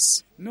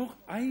grace. Now,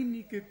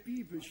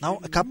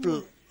 a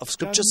couple of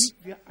scriptures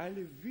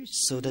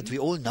so that we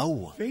all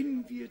know.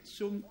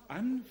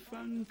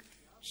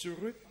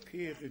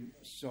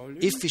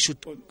 If we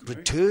should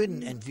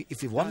return, and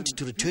if we want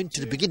to return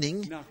to the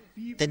beginning,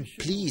 then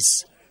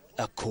please,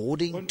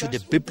 according to the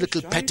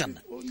biblical pattern.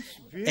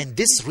 And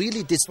this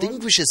really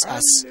distinguishes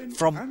us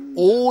from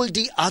all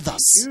the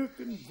others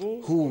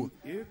who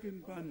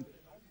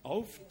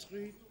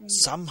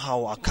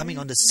somehow are coming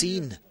on the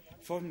scene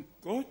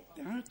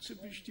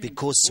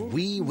because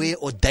we were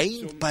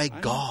ordained by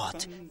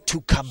God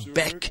to come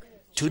back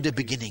to the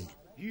beginning.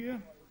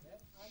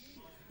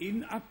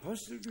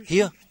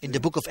 Here in the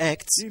book of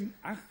Acts,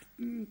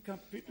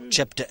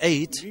 chapter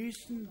 8,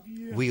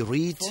 we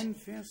read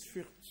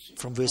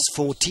from verse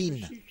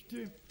 14.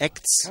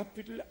 Acts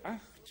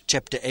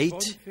chapter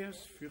 8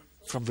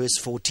 from verse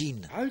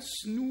 14.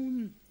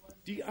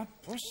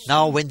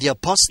 Now when the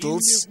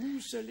apostles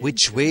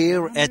which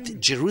were at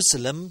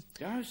Jerusalem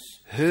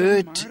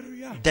heard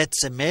that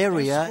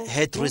Samaria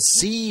had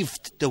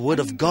received the word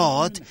of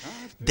God,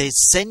 they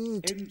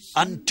sent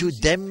unto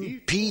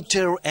them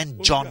Peter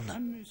and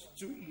John,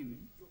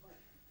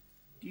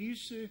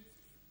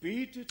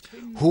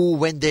 who,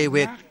 when they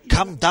were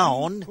come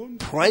down,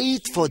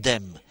 prayed for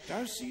them,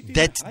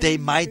 that they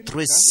might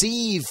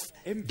receive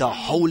the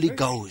Holy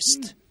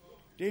Ghost.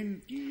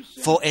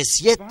 For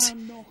as yet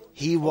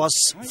he was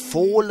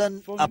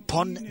fallen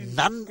upon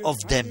none of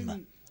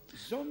them,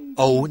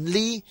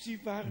 only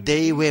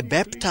they were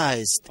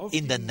baptized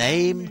in the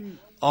name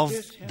of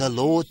the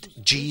Lord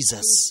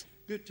Jesus.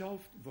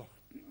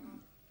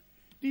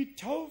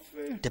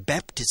 The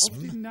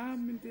baptism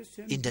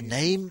in the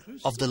name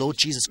of the Lord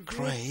Jesus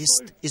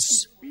Christ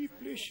is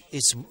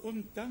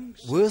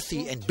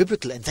worthy and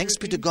biblical, and thanks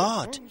be to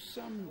God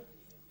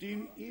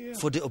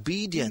for the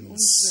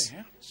obedience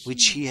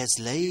which He has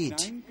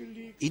laid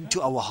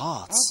into our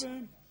hearts.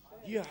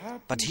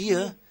 But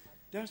here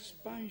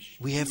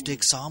we have the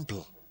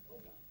example.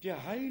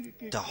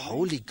 The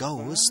Holy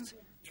Ghost,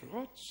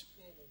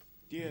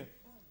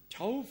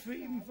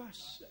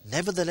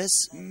 nevertheless,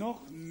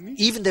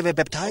 even they were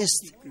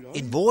baptized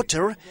in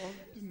water,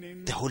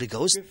 the Holy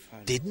Ghost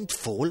didn't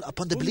fall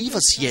upon the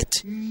believers yet.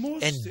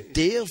 And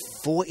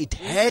therefore it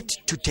had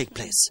to take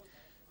place.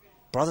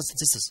 Brothers and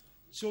sisters,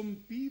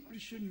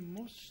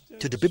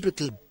 to the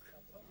biblical,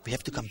 we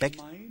have to come back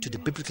to the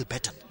biblical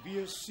pattern.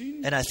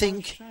 And I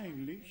think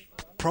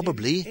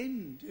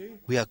probably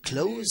we are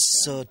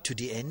closer to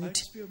the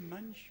end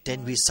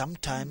than we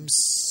sometimes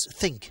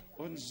think.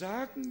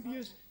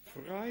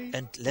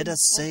 And let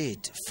us say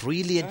it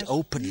freely and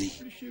openly.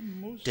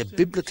 The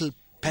biblical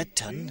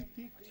pattern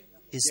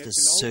is the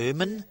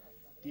sermon,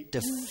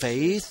 the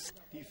faith,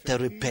 the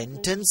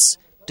repentance,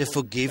 the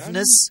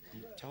forgiveness,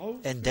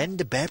 and then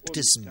the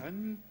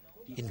baptism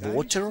in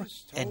water,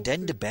 and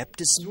then the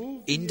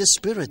baptism in the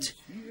Spirit.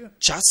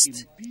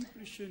 Just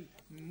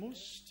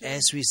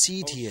as we see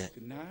it here,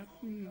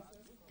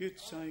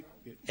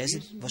 as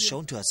it was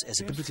shown to us as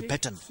a biblical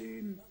pattern.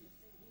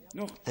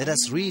 Let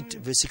us read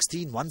verse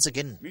 16 once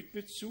again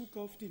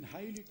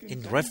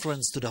in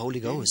reference to the Holy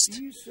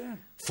Ghost.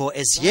 For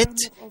as yet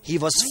he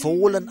was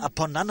fallen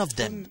upon none of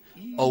them,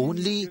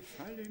 only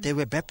they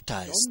were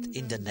baptized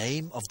in the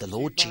name of the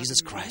Lord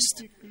Jesus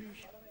Christ.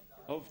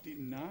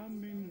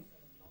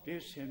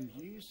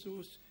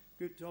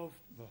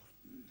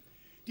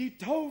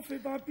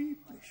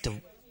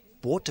 The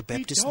water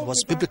baptism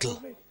was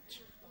biblical.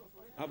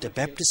 The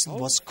baptism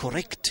was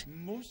correct.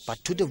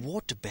 But to the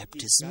water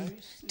baptism,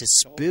 the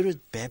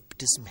Spirit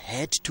baptism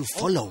had to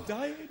follow.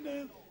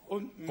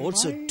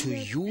 Also to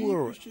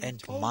your and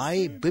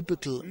my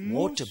biblical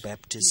water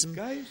baptism,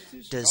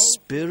 the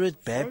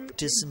Spirit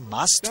baptism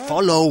must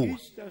follow.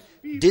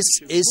 This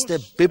is the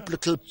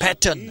biblical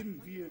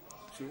pattern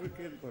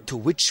to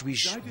which we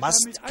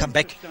must come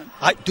back.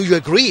 Do you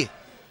agree?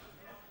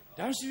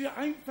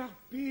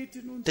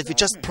 That we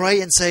just pray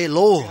and say,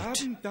 Lord,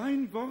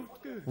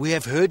 we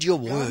have heard your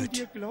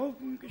word.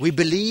 We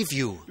believe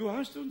you.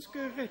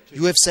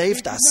 You have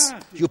saved us.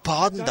 You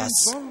pardoned us.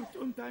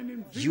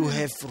 You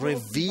have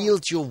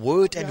revealed your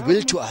word and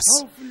will to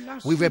us.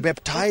 We were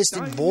baptized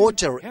in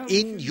water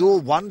in your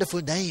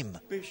wonderful name.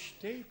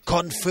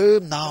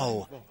 Confirm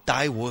now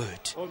thy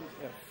word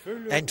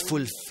and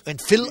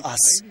fill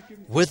us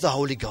with the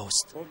Holy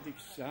Ghost.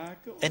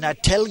 And I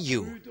tell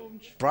you,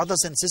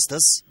 brothers and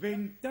sisters,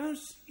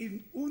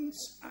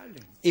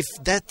 if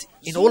that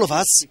in all of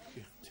us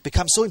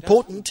becomes so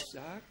important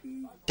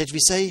that we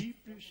say,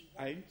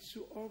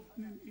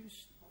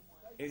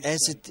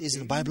 as it is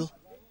in the Bible,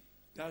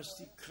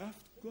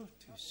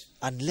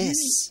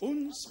 unless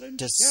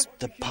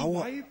the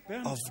power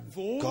of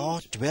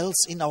God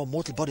dwells in our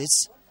mortal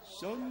bodies,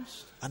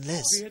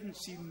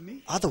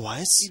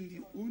 otherwise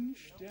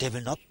they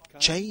will not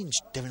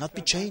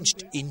be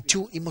changed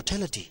into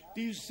immortality.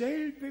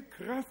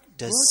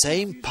 The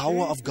same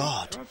power of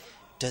God,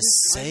 the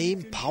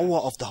same power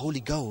of the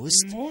Holy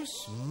Ghost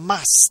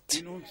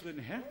must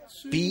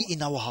be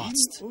in our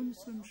hearts,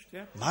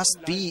 must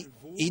be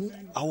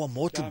in our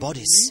mortal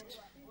bodies,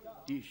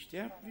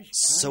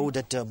 so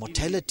that the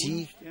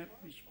mortality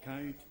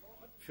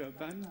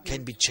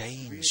can be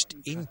changed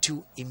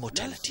into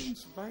immortality.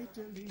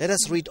 Let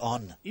us read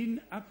on in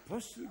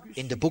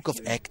the book of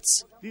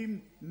Acts,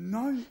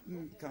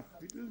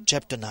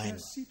 chapter 9,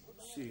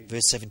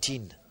 verse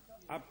 17.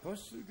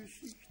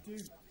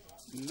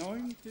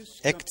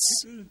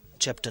 Acts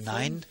chapter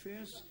 9,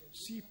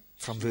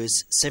 from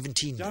verse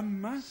 17.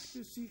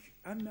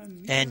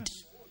 And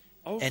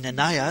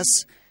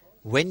Ananias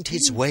went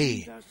his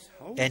way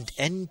and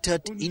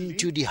entered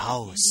into the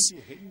house,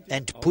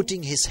 and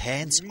putting his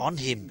hands on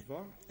him,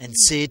 and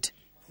said,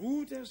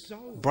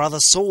 Brother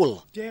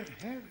Saul,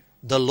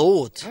 the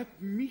Lord,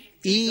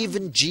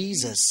 even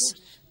Jesus,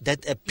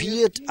 that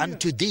appeared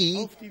unto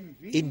thee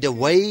in the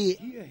way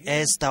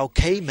as thou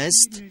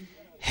camest,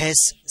 has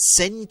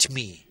sent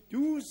me,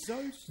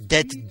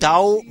 that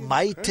thou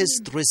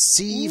mightest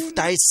receive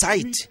thy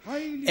sight,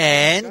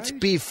 and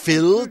be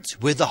filled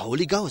with the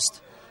Holy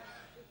Ghost.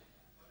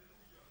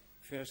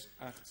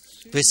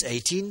 Verse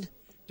 18,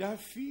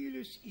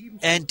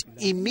 and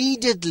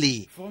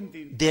immediately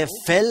there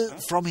fell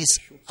from his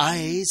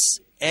eyes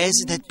as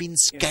it had been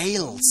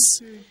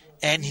scales,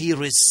 and he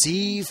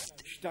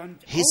received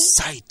his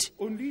sight.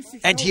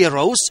 And he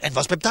arose and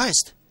was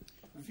baptized.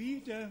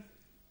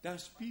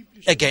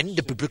 Again,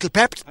 the biblical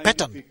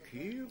pattern.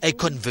 A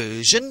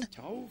conversion,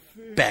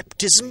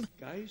 baptism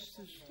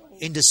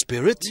in the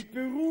Spirit,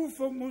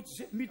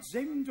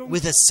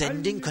 with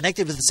ascending,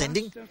 connected with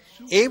ascending,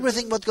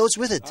 everything what goes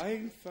with it.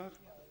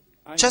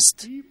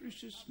 Just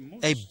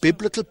a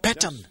biblical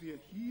pattern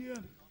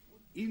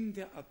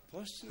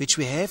which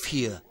we have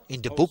here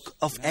in the book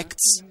of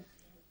Acts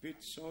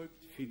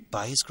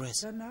by His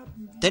grace.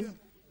 Then,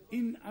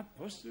 in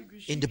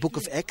the book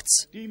of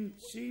Acts,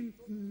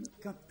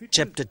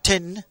 chapter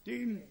 10,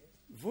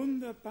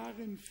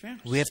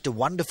 we have the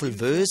wonderful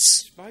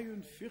verse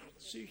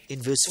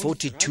in verse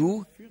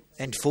 42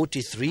 and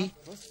 43.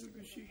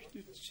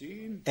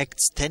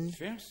 Acts 10,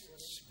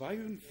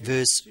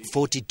 verse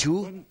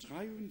 42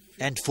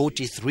 and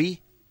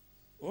 43.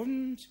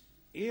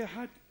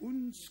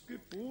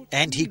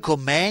 And he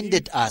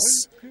commanded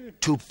us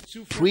to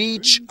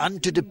preach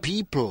unto the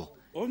people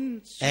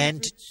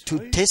and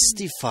to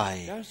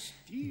testify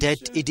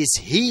that it is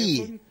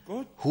he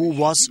who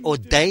was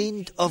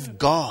ordained of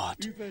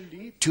God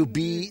to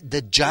be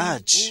the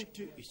judge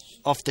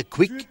of the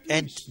quick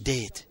and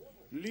dead.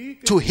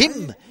 To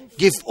him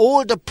give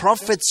all the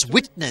prophets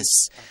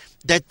witness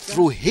that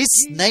through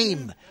his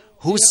name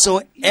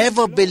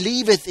whosoever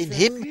believeth in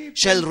him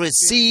shall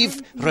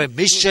receive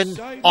remission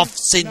of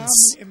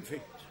sins.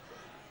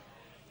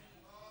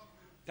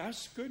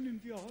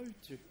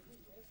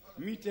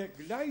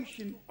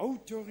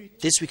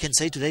 This we can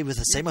say today with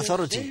the same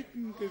authority,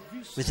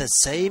 with the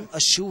same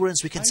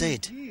assurance we can say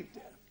it.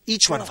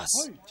 Each one of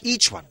us,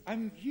 each one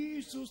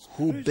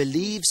who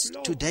believes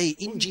today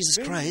in Jesus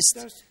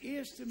Christ,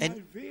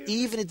 and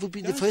even it would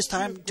be the first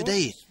time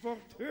today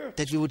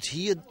that we would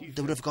hear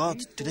the word of God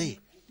today,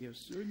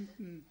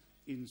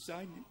 in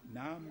seinen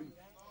Namen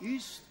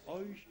ist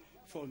euch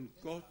von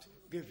Gott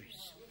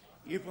gewiss.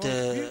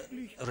 The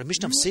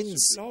remission of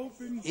sins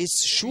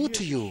is sure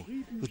to you.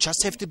 You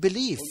just have to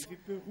believe.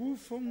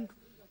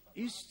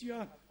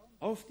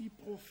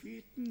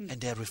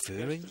 And they are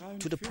referring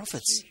to the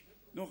prophets.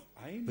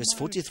 Verse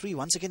 43,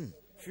 once again.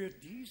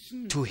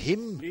 To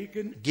him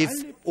give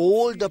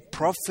all the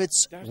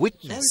prophets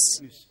witness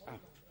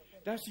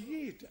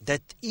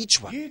that each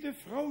one,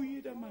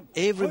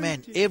 every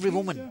man, every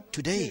woman,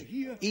 today,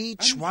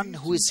 each one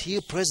who is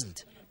here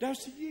present,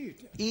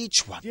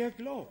 each one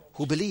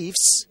who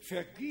believes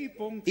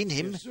in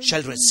him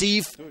shall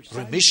receive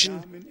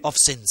remission of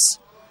sins.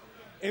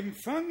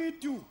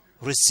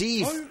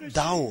 Receive,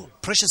 thou,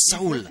 precious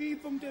soul,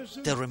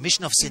 the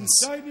remission of sins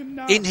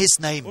in his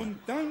name,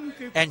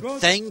 and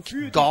thank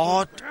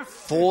God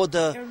for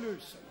the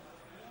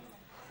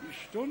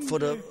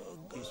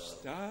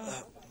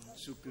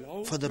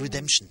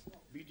redemption.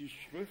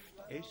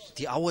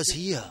 The hour is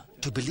here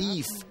to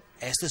believe,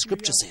 as the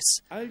Scripture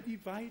says.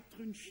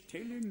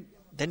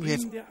 Then we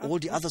have all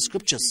the other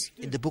scriptures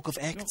in the book of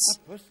Acts.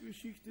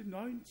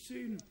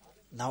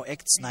 Now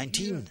Acts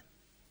 19.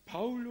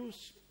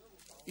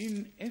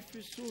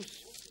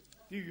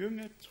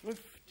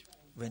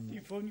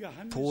 When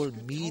Paul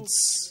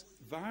meets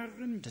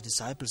the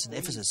disciples in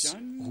Ephesus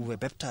who were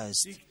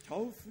baptized,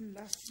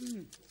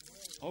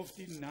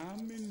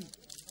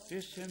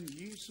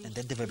 and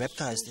then they were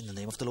baptized in the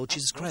name of the Lord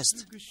Jesus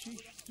Christ.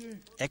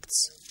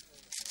 Acts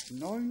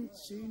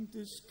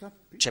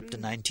chapter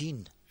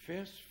 19,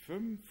 verse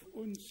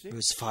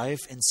 5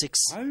 and 6.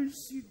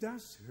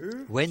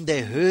 When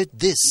they heard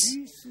this,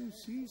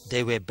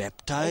 they were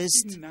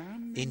baptized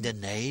in the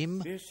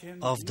name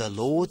of the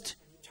Lord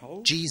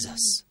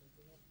Jesus.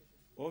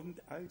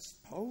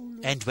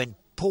 And when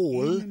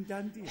Paul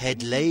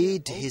had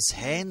laid his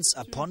hands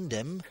upon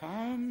them,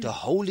 the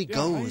Holy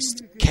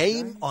Ghost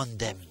came on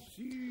them,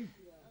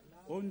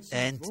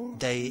 and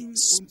they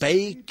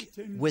spake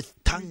with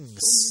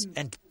tongues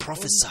and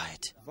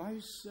prophesied.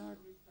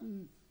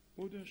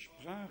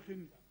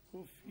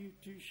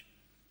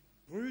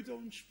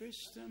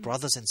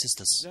 Brothers and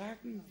sisters,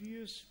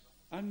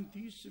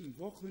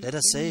 let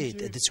us say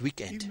it at this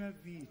weekend,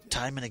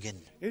 time and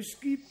again. There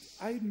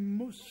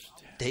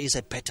is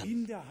a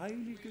pattern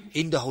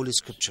in the Holy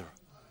Scripture.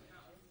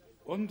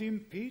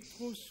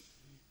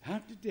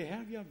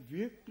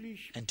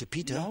 And to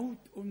Peter,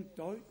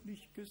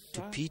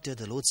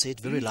 the Lord said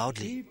very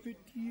loudly,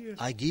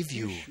 I give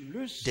you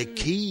the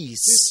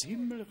keys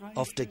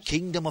of the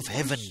kingdom of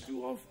heaven.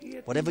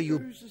 Whatever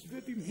you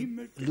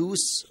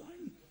loose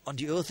on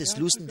the earth is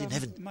loosened in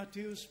heaven.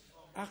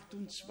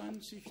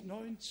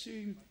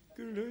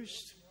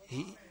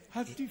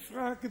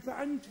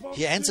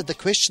 He answered the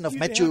question of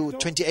Matthew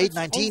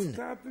 28:19,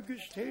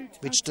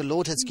 which the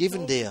Lord has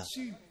given there,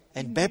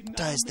 and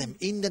baptized them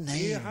in the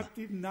name.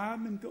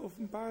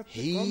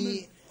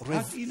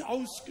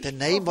 The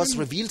name was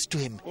revealed to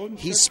him.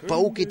 He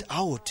spoke it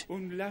out,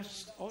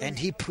 and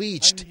he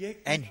preached,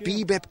 and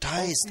be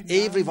baptized,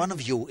 every one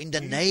of you, in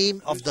the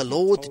name of the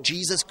Lord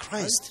Jesus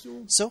Christ.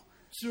 So,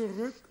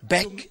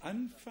 back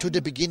to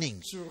the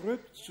beginning,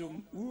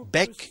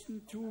 back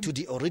to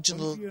the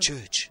original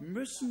church.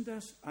 And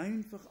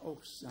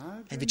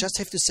we just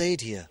have to say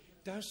it here,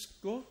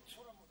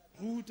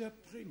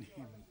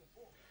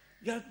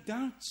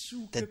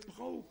 that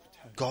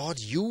God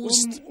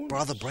used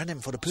Brother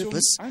Branham for the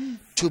purpose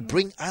to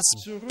bring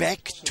us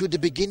back to the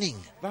beginning.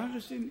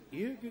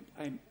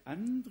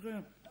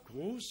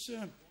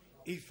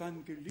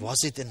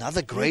 Was it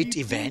another great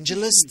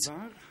evangelist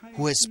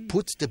who has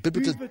put the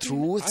biblical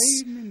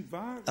truths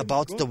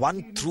about the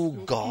one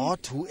true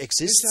God who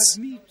exists?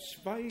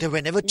 There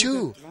were never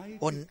two,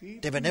 or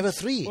there were never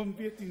three.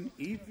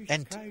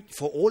 And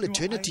for all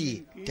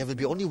eternity, there will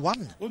be only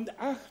one.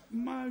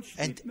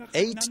 And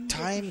 8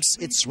 times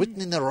it's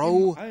written in a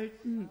row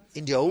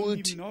in the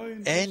Old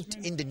and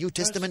in the New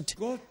Testament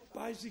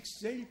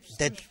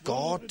that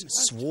God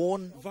swore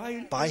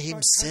by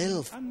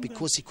himself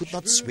because he could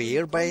not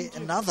swear by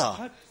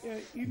another.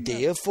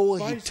 Therefore,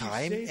 he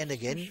time and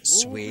again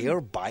swore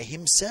by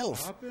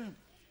himself.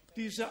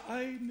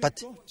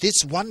 But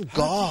this one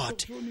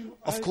God,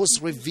 of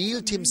course,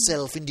 revealed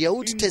himself in the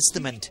Old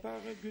Testament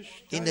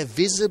in a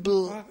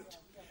visible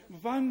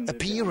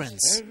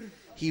appearance.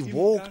 He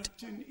walked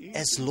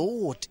as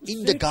Lord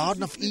in the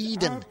Garden of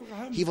Eden.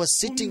 He was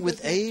sitting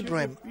with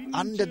Abraham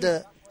under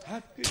the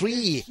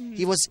tree.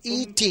 He was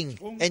eating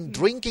and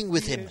drinking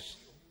with him,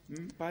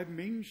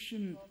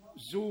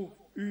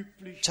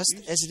 just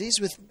as it is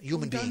with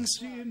human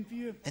beings.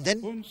 And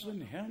then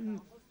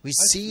we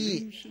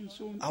see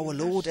our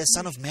Lord as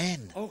Son of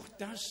Man.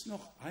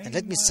 And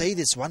let me say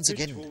this once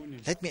again.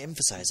 Let me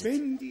emphasize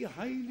it.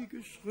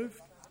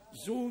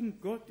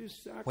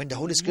 When the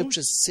Holy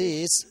Scripture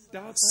says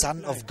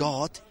Son of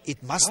God,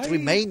 it must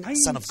remain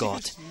Son of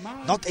God.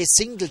 Not a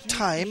single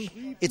time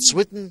it's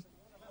written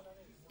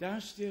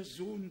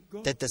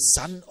that the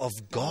Son of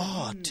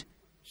God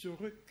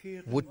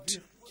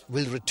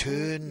will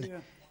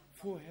return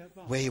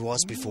where he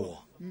was before.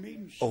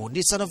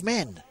 Only Son of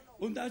Man.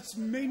 And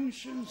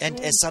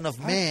as Son of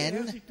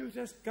Man,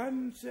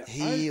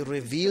 he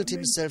revealed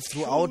himself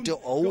throughout the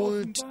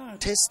Old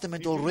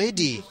Testament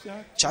already.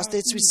 Just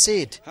as we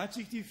said,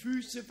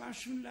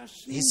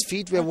 his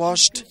feet were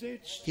washed,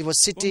 he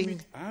was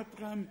sitting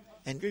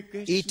and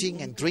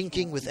eating and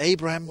drinking with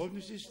Abraham.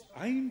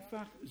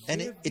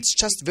 And it's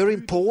just very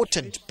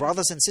important,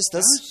 brothers and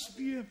sisters,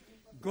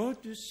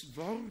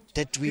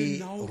 that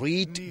we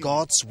read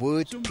God's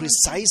Word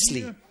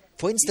precisely.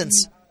 For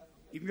instance,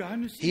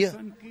 here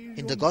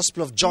in the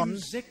Gospel of John,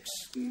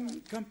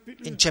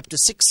 in chapter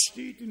 6,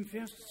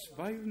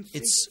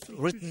 it's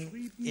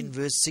written in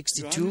verse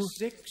 62,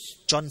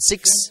 John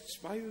 6,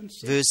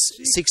 verse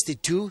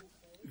 62,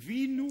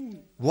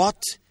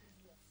 What,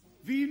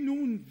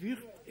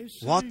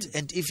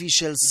 and if ye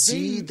shall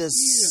see the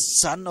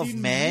Son of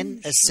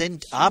Man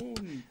ascend up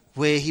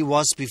where he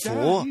was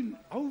before,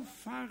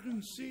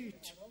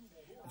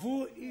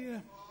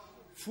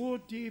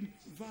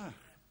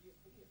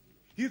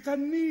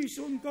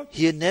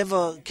 here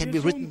never can be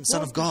written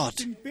Son of God.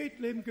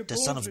 The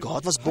Son of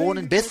God was born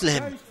in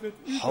Bethlehem.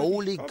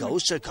 Holy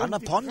Ghost shall come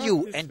upon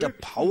you, and the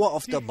power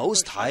of the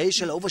Most High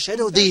shall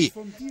overshadow thee.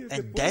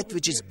 And that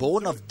which is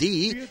born of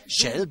thee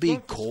shall be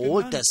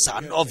called the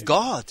Son of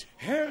God.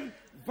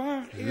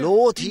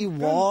 Lord, he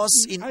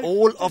was in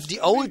all of the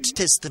Old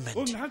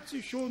Testament,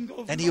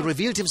 and he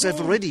revealed himself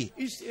already.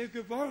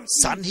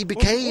 Son he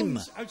became,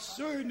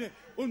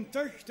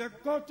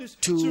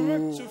 to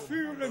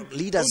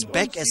lead us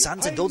back as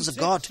sons and daughters of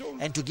God,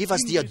 and to give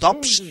us the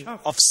adoption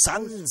of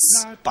sons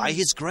by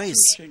his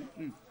grace.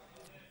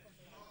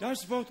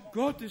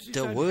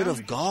 The Word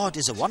of God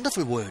is a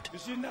wonderful word.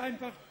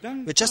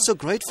 We're just so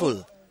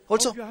grateful.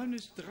 Also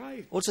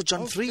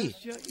John 3,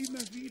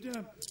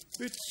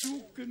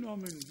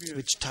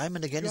 which time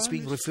and again is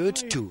being referred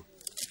to.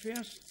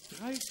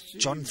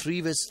 John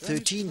 3, verse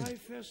 13.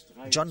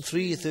 John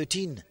 3,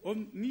 13.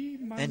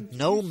 And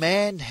no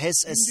man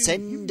has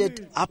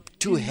ascended up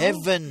to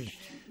heaven,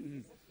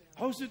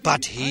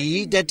 but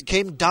he that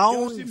came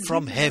down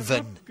from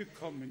heaven,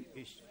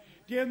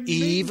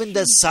 even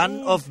the Son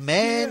of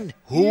Man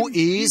who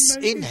is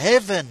in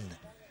heaven.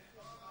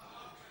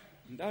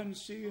 And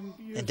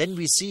then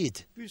we see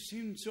it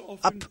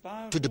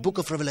up to the book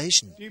of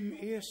Revelation,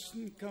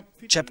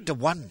 chapter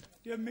 1.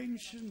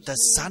 The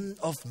Son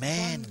of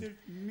Man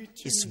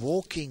is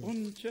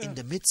walking in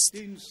the midst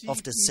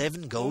of the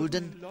 7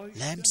 golden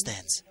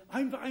lampstands.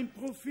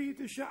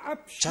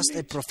 Just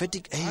a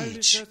prophetic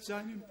age.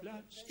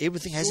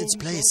 Everything has its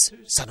place.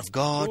 Son of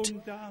God,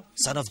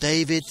 Son of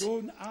David,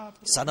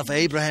 Son of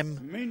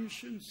Abraham,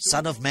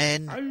 Son of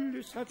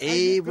Man.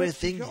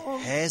 Everything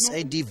has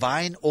a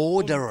divine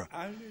order,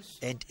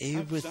 and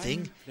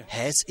everything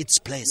has its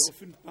place.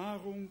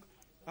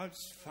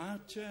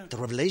 The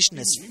revelation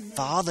as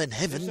Father in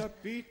heaven,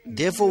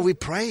 therefore we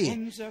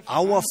pray,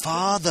 Our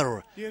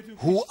Father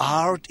who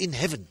art in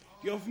heaven.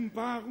 The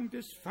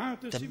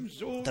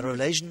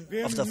revelation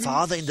of the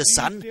Father in the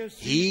Son,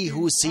 he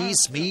who sees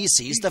me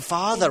sees the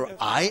Father.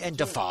 I and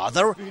the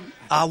Father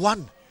are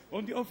one.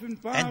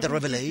 And the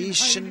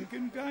revelation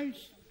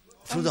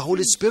through the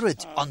Holy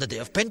Spirit on the day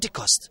of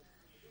Pentecost.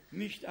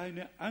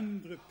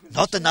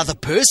 Not another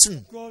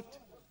person.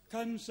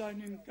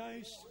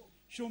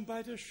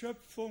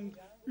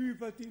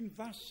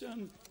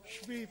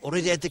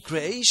 Already at the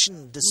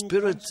creation, the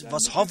Spirit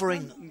was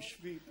hovering.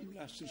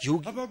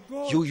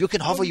 You can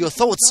hover your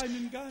thoughts,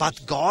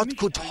 but God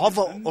could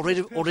hover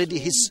already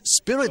His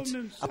Spirit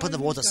upon the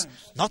waters.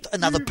 Not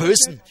another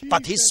person,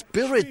 but His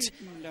Spirit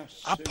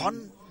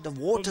upon the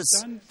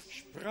waters.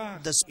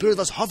 The Spirit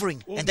was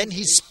hovering, and then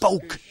He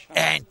spoke,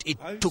 and it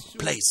took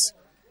place.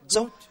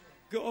 So,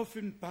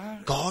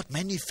 God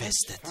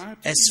manifested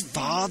as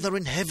Father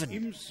in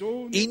heaven,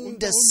 in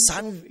the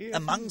Son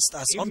amongst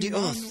us on the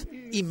earth,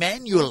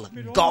 Emmanuel,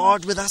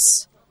 God with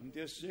us.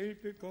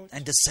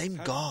 And the same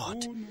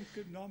God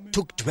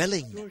took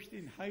dwelling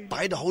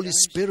by the Holy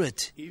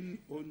Spirit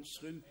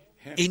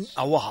in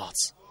our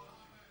hearts.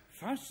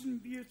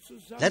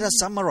 Let us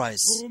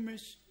summarize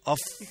of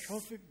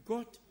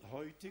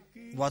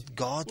what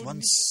God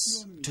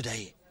wants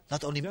today.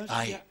 Not only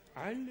I,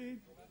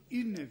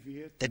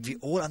 that we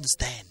all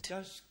understand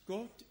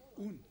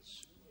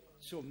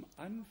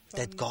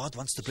that God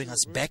wants to bring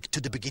us back to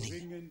the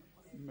beginning.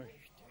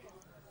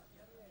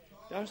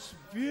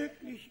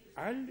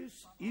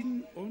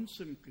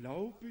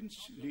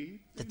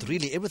 That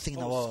really everything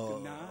in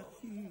our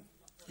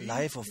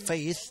life of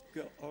faith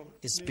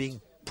is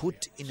being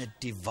put in a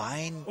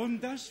divine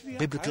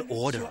biblical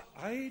order,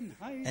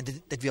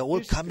 and that we are all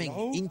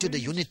coming into the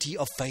unity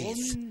of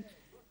faith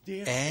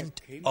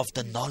and of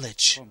the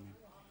knowledge.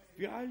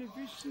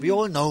 We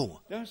all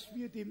know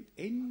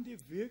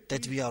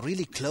that we are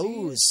really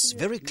close,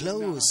 very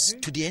close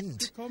to the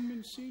end.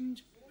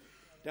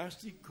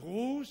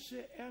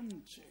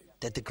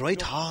 That the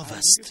great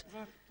harvest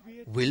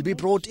will be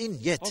brought in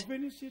yet. auch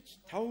wenn es jetzt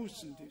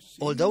Tausende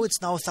sind, Although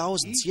it's now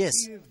thousands, yes,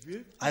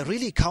 I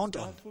really count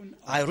on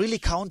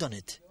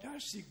it,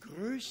 dass die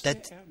größte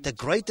that the Ernte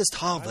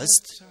greatest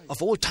harvest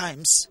of all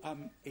times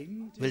am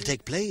Ende will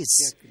take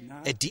place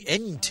at the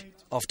end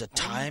of the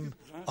time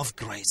of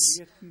grace.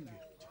 werden wird.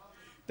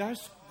 Dass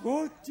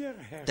Gott der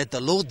Herr That the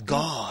Lord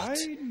God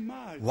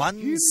einmal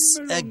once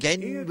Himmel und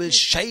again Erde will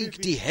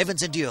shake the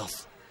heavens and the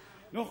earth.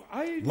 noch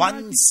einmal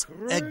Once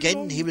die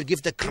again He will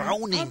give the den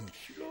crowning,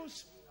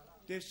 Abschluss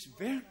des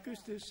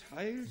Werkes des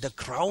Heils the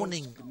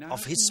crowning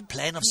aus of His Gnaden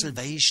plan of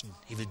salvation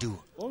He will do.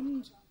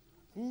 und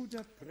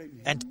Bruder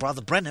Brennan And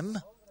Brother Branham,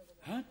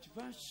 hat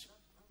was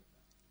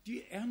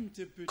die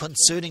Ernte betrifft,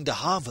 concerning the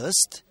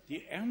harvest,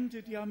 die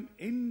Ernte, die am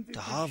Ende the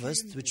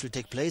harvest geschehen which will wird.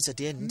 take place at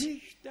the end,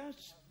 Nicht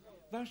das,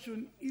 was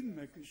schon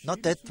immer geschehen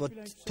not that ist, what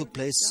vielleicht took soll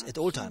place ich at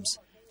all dazu times.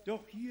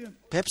 doch hier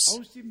Perhaps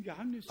aus dem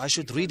I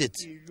should read it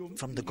Johannesevangelium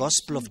from the lesen,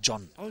 Gospel of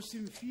John, aus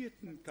dem 4.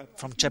 Kapitel,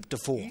 from chapter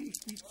 4. ehe ich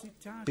die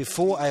Zitate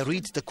Before I lese,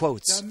 read the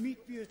quotes, damit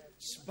wir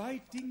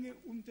zwei Dinge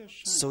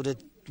unterscheiden. so that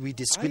we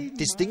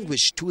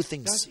distinguish two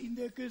things. Dass in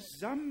der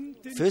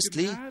gesamten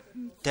Firstly,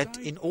 Gnadenzeit that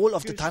in all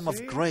of the time of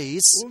gesät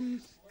grace,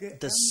 und the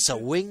geerntet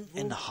sowing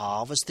and wurde,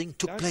 harvesting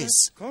took dass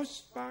place, das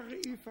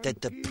kostbare that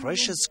the Evangelium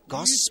precious Jesu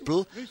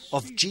gospel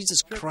of Christi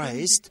Jesus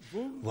Christ verkündigt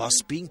wurde, was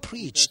being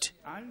preached,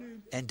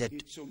 alle, and that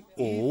die zum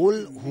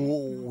all ewigen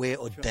who Leben were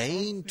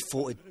ordained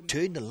for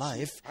eternal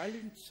life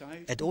allen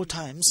Zeiten at all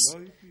times,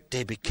 gläubig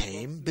they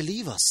became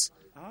believers.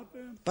 Aber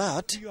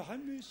But, wie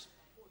Johannes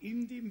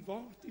in dem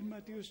Wort in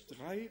Matthäus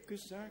 3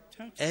 gesagt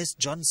hat, as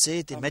John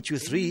said in Matthew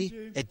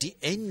 3, at the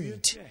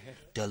end,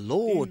 the den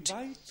Lord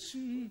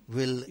Weizen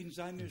will in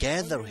seine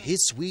gather Scheuer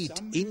his wheat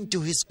sammeln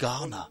into his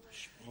garner,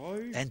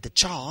 streuen, and the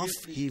chaff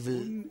wird mit he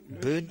will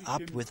burn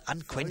up unlöschlichem with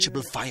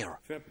unquenchable fire.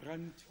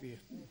 verbrannt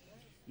werden.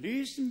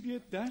 Lesen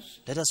wir das,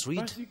 Let us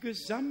read was die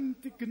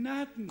gesamte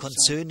Gnadenzeit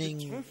concerning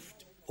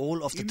betrifft,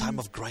 all of the im time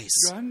of grace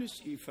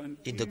Johannesevangelium,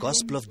 in the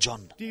Gospel of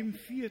John, dem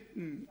 4.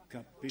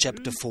 Kapitel,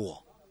 chapter 4,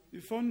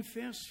 von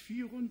Vers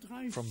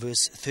 34. from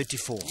verse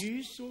 34.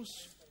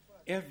 Jesus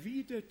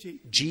erwiderte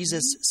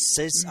Jesus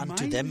says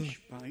unto them,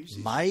 meine Speise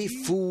My ist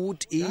die,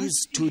 food dass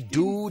is ich to den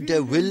do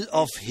the Willen will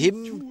of dessen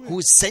him tue,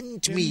 who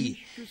sent der me,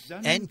 mich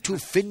gesandt and to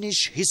hat,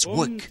 finish his und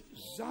work.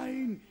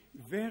 sein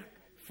Werk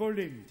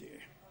vollende.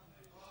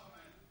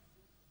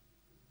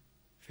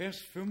 Vers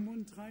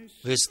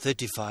 35. Verse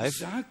 35.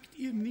 Sagt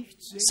ihr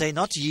nicht selbst, Say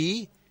not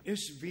ye,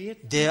 es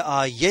werden there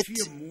are yet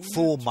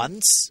 4 Monate,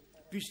 months,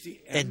 bis die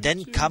and then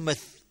Ernte cometh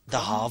the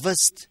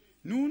harvest?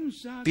 Nun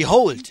sagt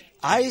Behold,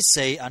 I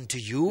say unto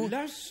you,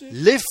 lasset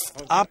lift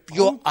eure up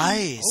your Augen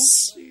eyes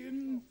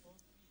aufsehen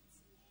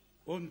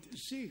und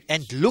seht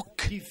and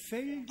look die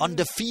Felder, on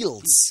the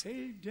fields,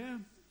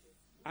 Felder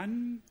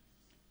an.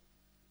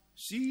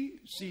 Sie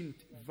sind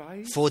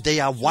weiß, for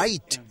they are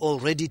white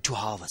already to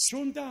harvest.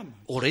 schon damals.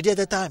 Already at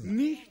that time.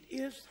 Nicht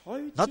erst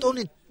heute, Not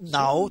only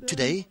now, sondern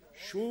today,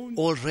 schon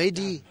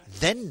already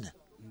then.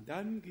 Und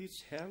dann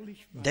geht's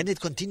herrlich weiter. Then it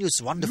continues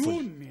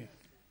wonderful.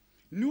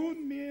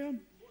 Nunmehr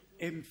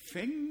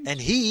empfängt And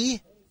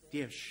he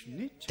der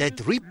Schnitt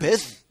that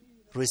reapeth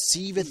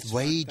receiveth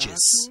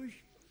wages,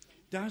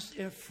 dadurch,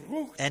 dass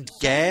Frucht and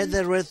sammelt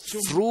gathereth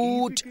zum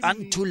fruit ewigen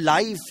unto Leben,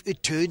 life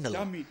eternal,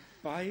 damit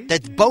beide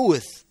that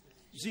both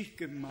sich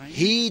gemeinsam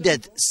he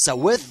that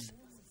soweth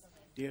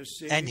der and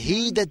Sämann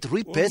he that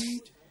reapeth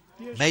und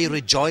der may Schnitt.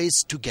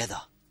 rejoice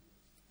together.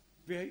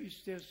 Wer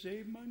ist der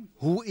Sämann?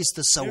 Who is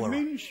the Der sower?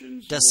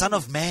 Menschensohn The Son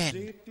of Man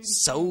sät den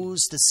sows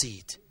the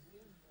seed.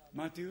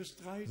 Matthäus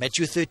 3,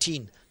 Matthew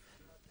 13,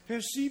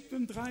 Vers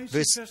 37,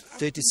 verse Vers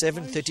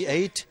 37, 38.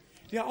 38.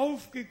 Der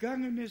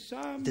aufgegangene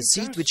Samen, The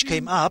seed das which sind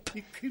came up,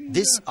 die Kinder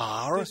these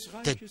are des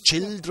the Reiches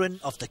children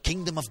of the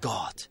kingdom of God.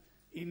 Gottes.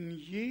 In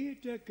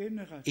jeder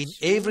Generation, In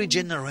every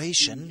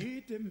generation,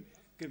 in jedem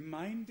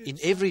in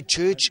every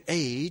church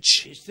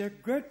age, ist der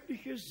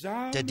göttliche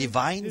Same the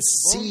divine des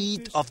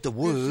seed Wortes of the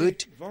word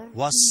gesät worden,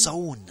 was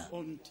sown.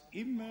 und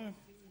immer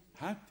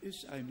hat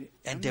es eine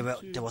And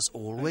Ernte, there was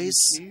always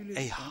eine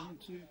a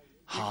Seelenernte.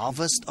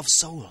 harvest of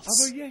souls.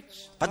 Aber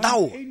jetzt, But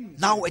am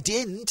now, Ende at the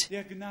end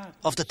der Gnade,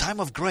 of the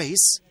time of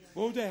grace,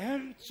 wo der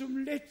Herr zum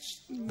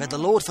letzten when the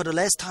Mal Lord for the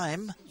last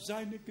time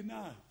seine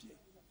Gnade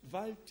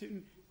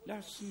walten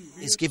lassen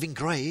is wird, giving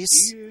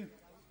grace, ehe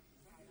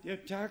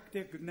der Tag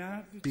der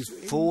Gnade zu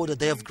before the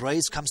Ende day of geht,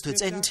 grace comes to its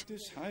der end, Tag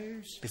des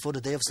Heils, before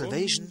the day of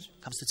salvation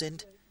comes to its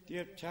end,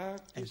 der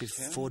Tag and des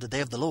before Herrn, the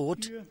day of the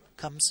Lord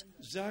comes,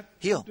 sagt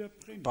here, Bruder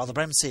Prinz. Brother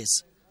Branham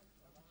says,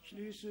 Ich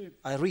lese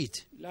I read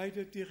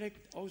leider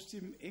direkt aus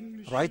dem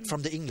Englischen, right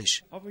from the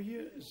English, aber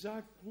hier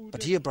sagt Bruder,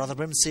 but here Brother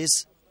Branham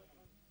says,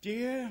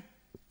 der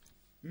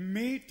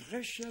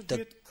Mähdrescher the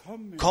wird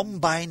kommen,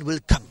 combine will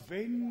come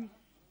wenn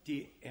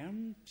die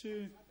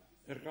Ernte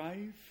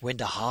reif when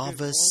the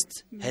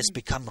harvest has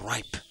become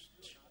ripe.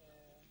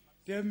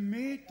 Der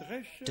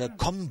Mähdrescher The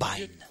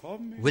combine wird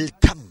kommen, will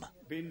come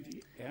wenn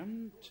die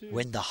Ernte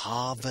when the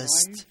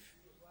harvest reif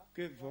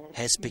geworden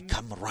has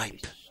become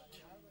ripe. ist.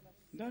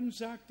 Dann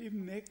sagt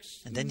im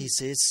nächsten And then he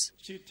says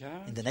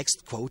Zitat, in the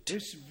next quote,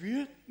 es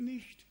wird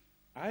nicht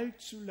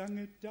allzu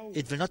lange dauern,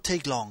 it will not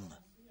take long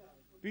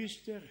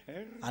bis der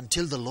Herr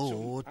until the zum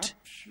Lord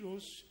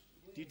Abschluss,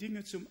 die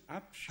Dinge zum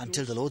Abschluss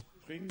until the Lord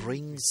bringt.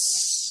 brings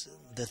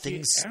the Die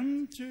things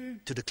Ernte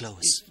to the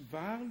close. ist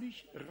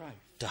wahrlich reif.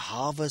 The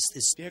harvest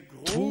is Der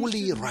große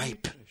truly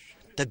ripe. Mähdrescher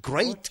The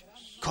great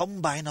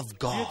combine of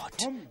God wird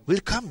kommen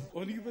will come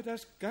und über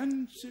das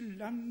ganze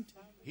Land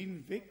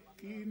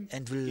hinweggehen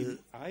and will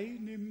in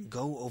einem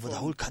go over the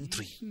von whole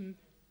country diesen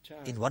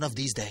Tagen. in one of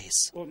these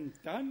days. Und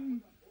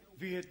dann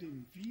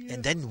werden wir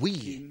And then we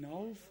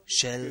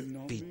shall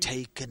be hinaufgenommen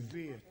taken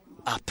werden.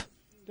 up.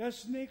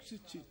 Das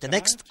nächste Zitat. The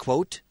next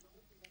quote,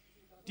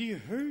 Die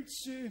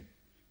Hülse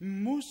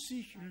muss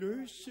sich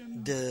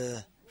lösen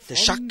the von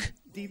shuck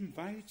dem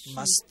must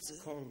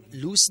Weizenkorn.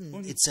 loosen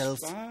Und itself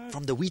zwar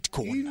from the wheat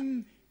corn.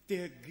 in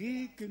der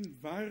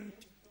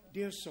Gegenwart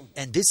der Sonne.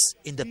 And this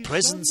in the Die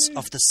presence Sonne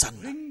of the sun.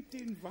 bringt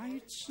den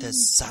Weizen The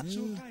sun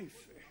zur Reife.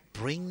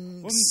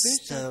 Brings Und the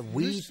deshalb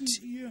wheat müssen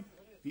wir,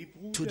 wie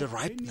Bruder to the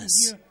Brennan ripeness.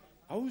 hier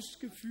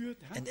ausgeführt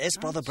hat, And as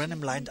Brother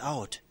Branham lined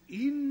out,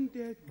 in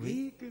der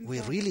we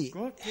Gegenwart really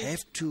Gottes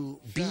have to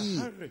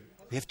verharren.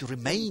 we have to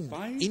remain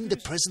Beides in the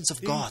presence of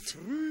den God.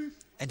 Früh-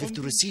 And we have und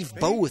to den receive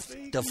both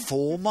Spätregen the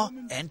former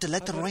bekommen, and the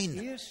latter aber rain.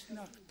 erst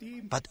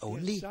nachdem But der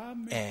only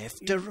Same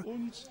after in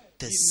uns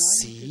the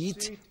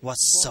hineingesät seed was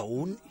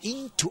worden sown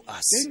into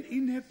us. Denn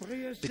in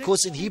Hebräer 6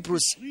 Because in steht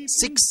Hebrews geschrieben,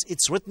 6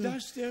 it's written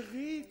dass der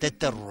Regen that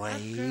the dem Acker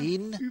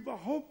rain-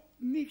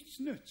 überhaupt nichts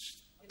nützt.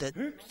 that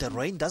Höchstens the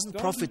rain doesn't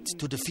profit Dornen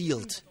to the und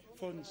field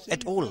von at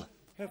selber all.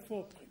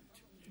 hervorbringt.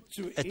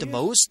 At the Zuerst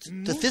most, the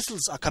muss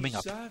thistles are coming die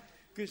up. Saat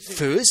gesät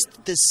First,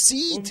 the und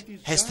seed die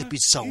has to Saat be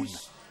sown.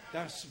 ist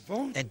das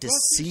Wort And the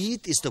Gottes.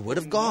 seed is the word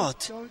of Um God.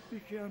 noch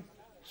deutlicher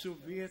zu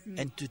werden,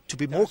 And to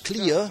be more das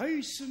clear,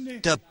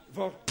 verheißene the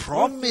Wort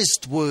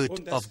promised Gottes word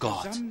und das of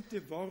God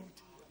gesamte Wort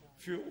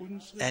für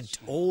unsere and Zeit.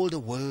 all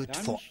the word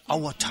for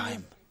our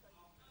time.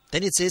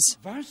 Then it says,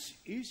 Was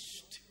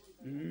ist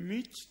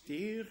mit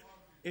der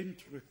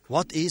Entrückung?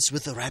 what is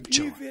with the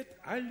rapture? Wie wird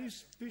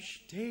alles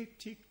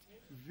bestätigt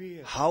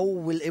werden? How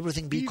will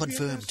everything be Wie wird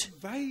confirmed?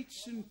 das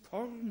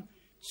Weizenkorn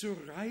zur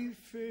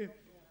Reife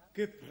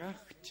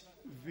gebracht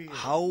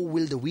werden? How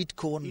will the wheat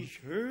corn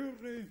Ich höre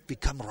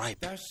become ripe?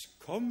 das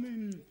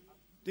Kommen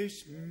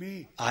des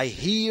Mähdreschers. I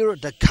hear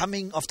the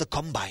coming of the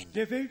combine.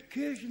 Der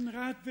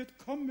Weltkirchenrat wird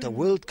kommen. The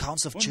World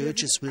Council of und er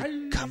Churches wird will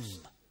alles come,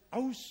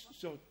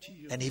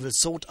 aussortieren. and he will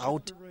sort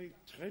out, Separate,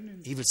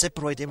 trennen, he will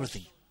separate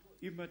everything.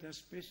 immer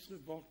das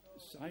bessere Wort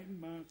sein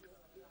mag.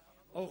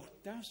 Auch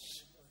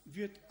das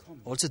wird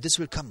kommen. Also this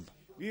will come.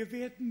 Wir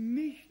werden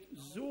nicht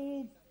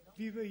so,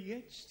 wie wir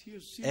jetzt hier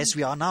sind, As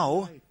we are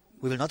now, bleiben.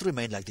 we will not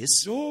remain like this.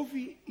 So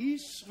wie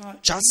Israel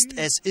Just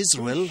as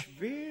Israel durch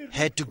schwere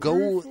had to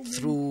go Prüfungen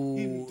through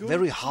hindurchgehen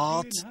very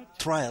hard hat,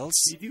 trials,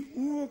 wie die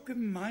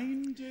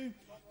Urgemeinde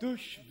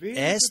durch schwere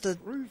as the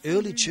Prüfungen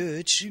early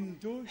church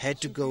hindurchzugehen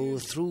had to go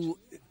through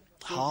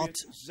so hard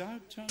wird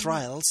Satan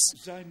trials,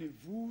 seine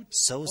Wut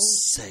so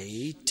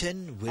ausgießen.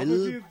 Satan Aber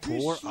will wir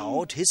pour wissen,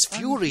 out his an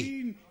fury.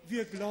 wen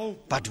wir glauben.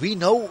 But we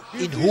know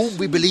Wir in whom we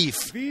wissen,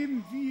 believe.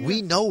 wem wir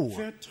We know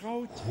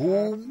vertraut haben.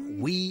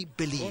 whom we Und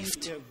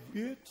believed.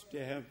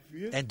 der Herr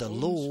wird And the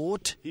uns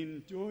Lord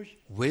hindurch.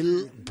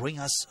 will bring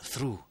us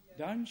through.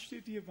 Dann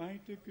steht hier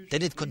weiter Then it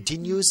geschrieben,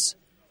 continues,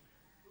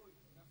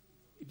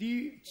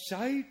 die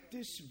Zeit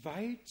des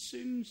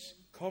Weizens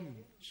kommt.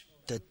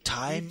 the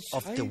time Die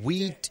of Zeit the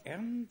wheat der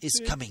Ernte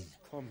is coming.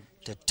 kommt.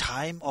 The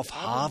time of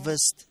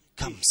harvest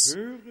comes. Ich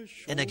höre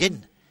schon And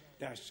again,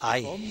 das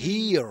I Kommen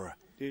hear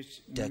des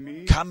the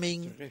Mähdreschers.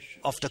 coming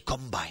of the Ich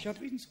combine.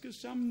 habe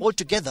insgesamt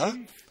Altogether,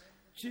 11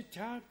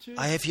 Zitate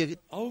I have here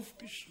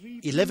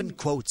aufgeschrieben, 11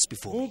 quotes wo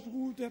before me,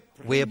 Bruder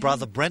where Branham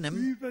Brother Branham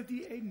über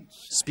die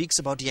Endzeit, speaks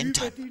about the end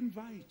über time, den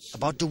Weizen,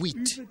 about the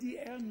wheat, über die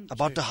Ernte,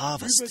 about the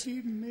harvest,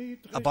 über den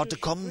Mähdrescher about the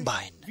spricht,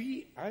 combine,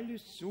 wie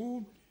alles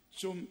so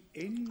zum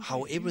Ende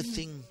how hin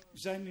everything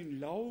seinen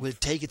Lauf will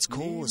take its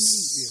nehmen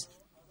course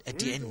wird. at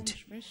the Brüder end. und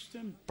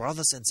Schwestern,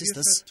 Brothers and wir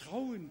sisters,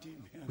 vertrauen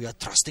dem Herrn. we are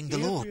trusting the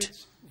Er Lord.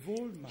 wird's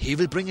wohl machen. He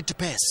will bring it to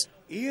pass.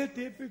 Er,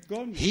 der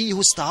begonnen He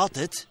who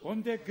started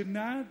und der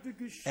Gnade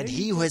geschenkt and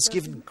he who has hat,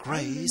 given in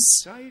allen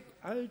grace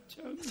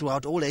Zeitaltern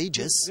throughout all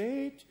ages,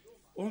 gesät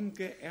und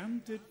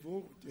geerntet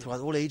wurde.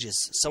 throughout all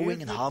ages,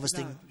 sowing and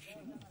harvesting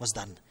was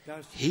done.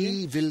 Das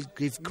He jetzt will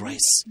give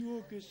grace. nicht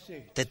nur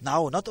gesät. That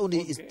now not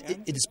only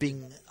it is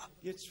being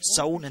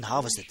sown and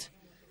harvested.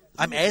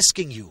 I'm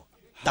asking you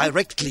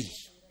directly,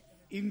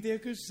 In der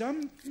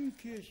gesamten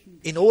Kirche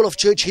in all of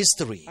church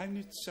history,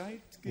 eine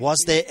Zeit was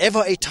there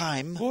ever a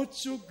time wo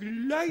zur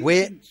gleichen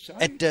where Zeit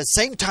at the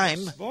same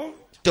time das Wort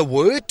the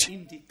word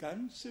in die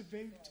ganze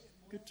Welt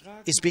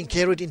getragen is being wurde?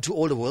 carried into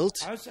all the world?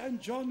 Als ein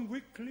John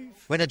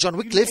Wycliffe When a John in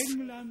Wycliffe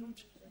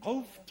England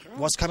auftrat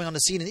was coming on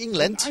the scene in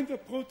England und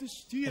einfach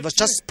protestierte and was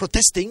just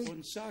protesting,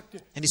 und sagte,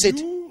 and he said,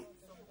 nur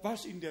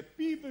was in der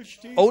Bibel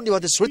steht, only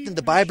what is written in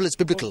the Bible is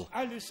biblical, und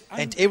alles and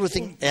andere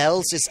everything unbiblical.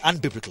 else is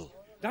unbiblical.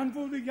 Dann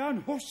wurde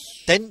Jan Hus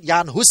Then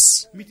Jan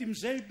Hus mit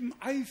demselben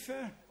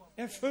Eifer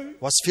erfüllt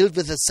was filled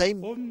with the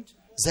same und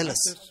hat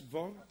zealousness, das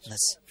Wort and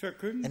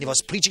verkündet. he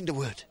was preaching the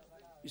word.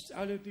 Ist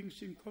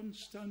allerdings in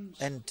Konstanz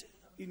And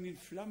in den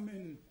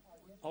Flammen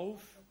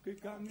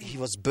aufgegangen. he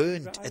was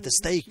burned at the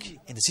stake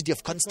in the city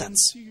of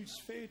Constance.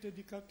 Konzilsväter,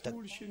 die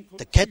katholischen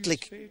The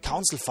Catholic Konzilsväter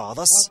council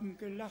fathers, haben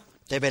gelacht,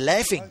 they were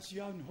laughing als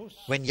Jan Hus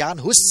when Jan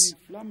in Hus den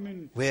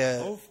Flammen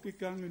were-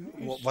 aufgegangen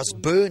ist was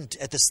und burned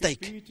at the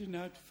stake. gebeten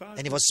hat, Vater,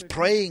 And he was vergib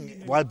praying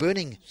ihnen. while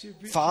burning,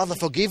 Father,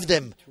 forgive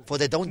them, for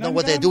they don't know Dann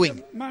what they're kam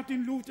doing.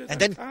 Martin Luther, And dann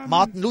then kam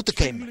Martin Luther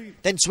came. Zwingli,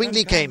 Then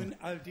Zwingli dann came. kamen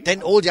all die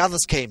Then all the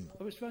others came.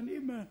 Aber es waren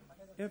immer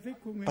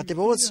Erweckungen But there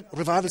were always hier,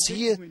 revivals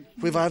here, Erweckungen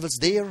hier. revivals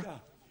there,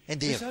 Ja.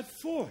 and Es there. hat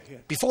vorher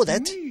Before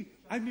that, nie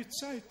eine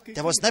Zeit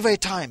There was gegeben, never a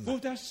time wo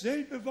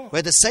dasselbe Wort,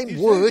 where the same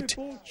dieselbe word,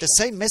 Botschaft the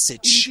same in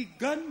message die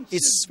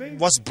ganze Welt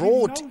was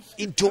brought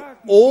into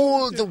hinausgetragen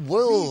all wurde, the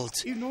world,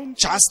 wie in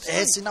unserer just Zeit.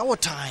 as in our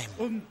time.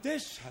 Und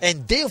deshalb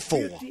And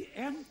therefore, wird die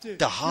Ernte the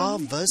ja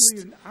harvest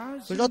nicht nur in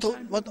Asien will not,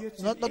 sein, not, und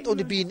jetzt not, in not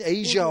only be in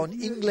England Asia or oder in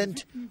hier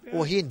England Wittenberg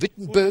or here in oder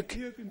Wittenberg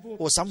irgendwo,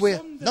 or somewhere.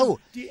 sondern No,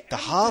 die the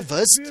Ernte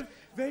harvest wird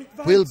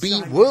weltweit will be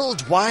sein.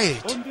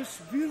 worldwide. Und es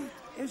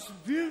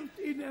wird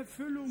in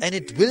Erfüllung And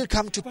it gehen, will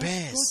come to was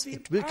pass. Gott dem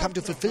It will come to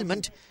Abraham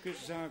fulfillment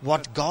gesagt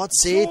what hat. God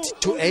said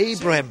to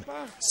Abraham.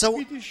 unzählbar So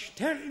wie die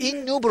Sterne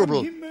innumerable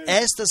am Himmel,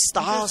 as the wie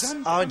der stars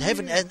Sand are in am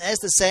heaven Meer, and as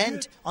the sand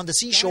wird on the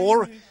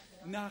seashore,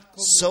 deine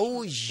Nachkommen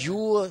so sein.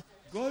 your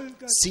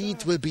Golgatha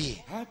seed will be.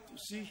 hat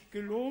sich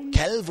gelohnt.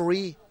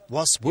 Calvary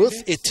was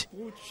worth it.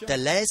 The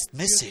last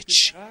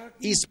message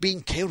is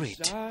being carried,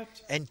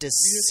 and the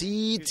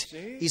seed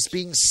is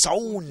being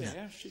sown.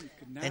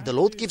 And the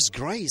Lord gives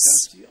grace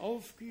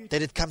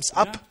that it comes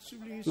up.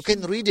 You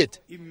can read it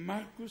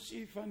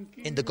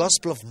in the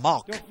Gospel of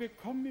Mark.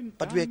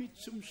 But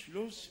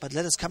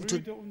let us come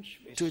to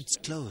its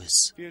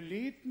close.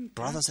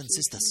 Brothers and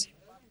sisters,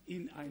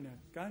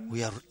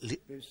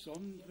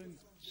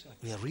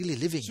 we are really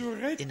living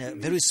in a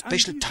very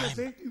special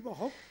time.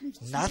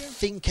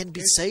 Nothing can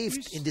be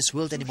saved in this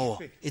world anymore.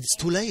 It's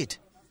too late.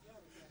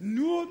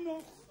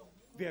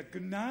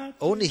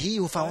 Only he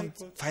who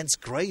finds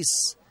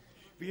grace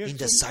in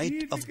the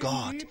sight of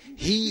God,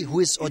 he who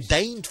is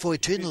ordained for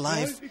eternal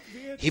life,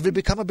 he will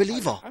become a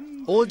believer.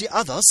 All the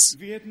others,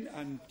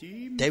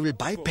 they will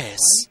bypass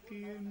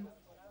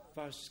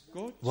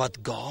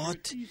what God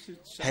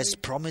has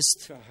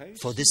promised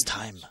for this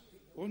time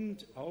and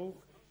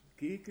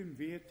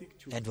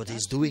what he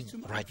is doing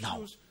right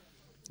now.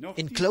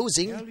 In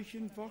closing,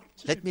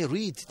 let me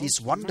read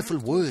these wonderful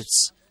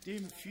words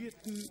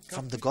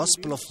from the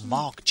Gospel of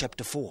Mark,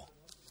 chapter 4.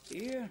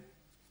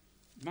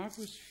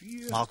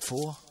 Mark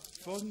 4,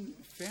 from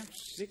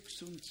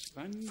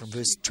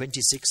verse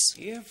 26.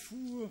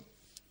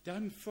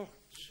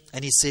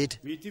 And he said,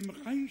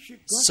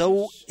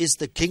 "So is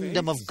the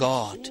kingdom of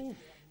God,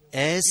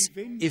 as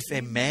if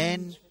a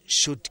man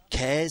should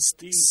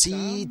cast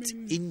seed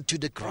into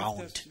the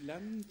ground,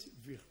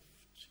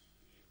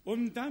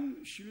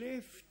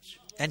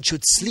 and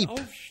should sleep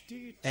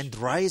and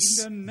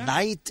rise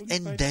night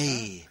and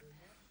day,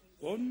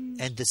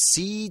 and the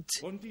seed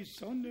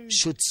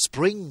should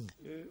spring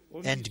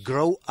and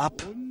grow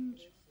up,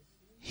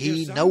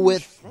 he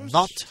knoweth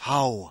not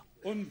how."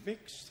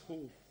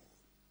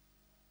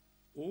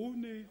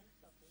 Ohne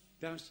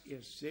dass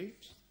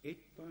selbst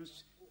etwas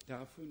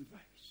davon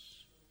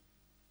weiß.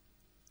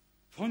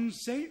 Von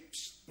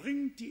selbst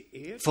bringt die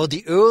Erde For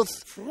the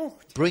earth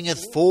bringeth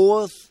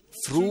forth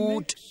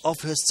fruit of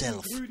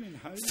herself,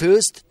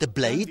 first the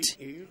blade,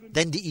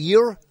 then the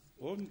ear,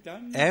 und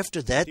dann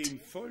after that den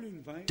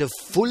vollen Wein the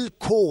full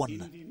corn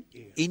den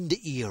Erde. in the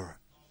ear.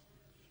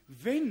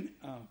 Wenn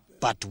aber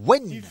But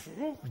when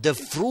the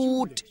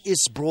fruit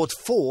is brought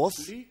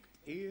forth, legt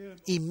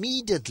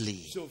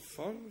immediately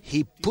sofort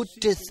he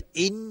putteth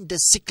in the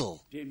sickle,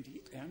 denn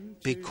die Ernte.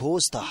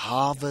 because the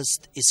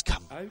harvest is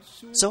come.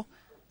 Also, So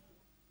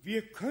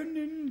wir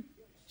können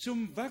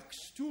zum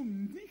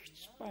Wachstum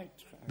nichts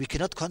beitragen. we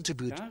cannot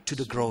contribute to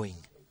the growing.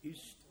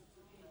 Ist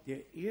der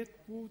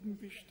Erdboden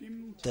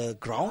bestimmt. The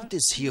ground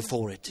is here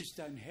for it. Ist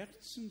ein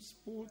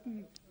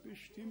Herzensboden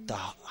bestimmt. The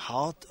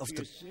heart of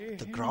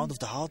the ground of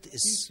the heart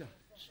is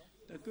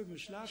Da können wir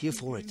schlafen here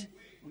for it. gehen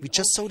und We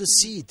just sow the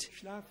aufstehen, seed.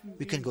 schlafen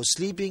We can gehen go und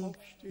sleeping.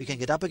 aufstehen. We can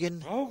get up again.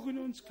 Brauchen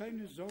uns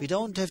keine Sorgen We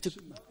don't have to zu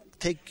machen.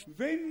 take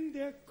Wenn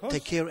der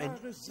care in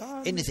kostbare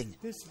Samen anything.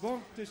 des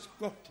Wortes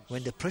Gottes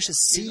when the precious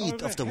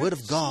seed of the Word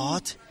of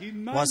God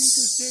was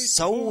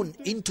sown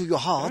into your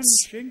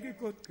hearts,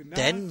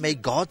 then may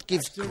God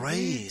give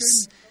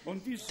grace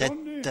that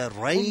the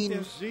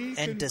rain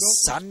and the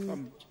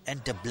sun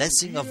and the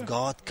blessing of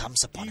God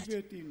comes upon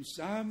it.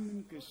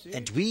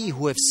 And we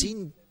who have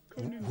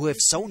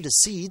sown the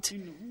seed,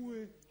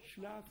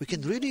 we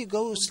can really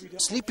go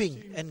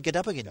sleeping and get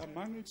up again.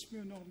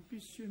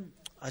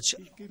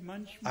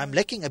 I'm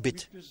lacking a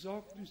bit.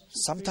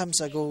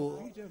 Sometimes I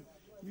go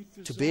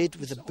to bed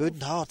with a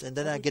burdened heart, and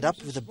then I get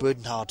up with a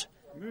burdened heart.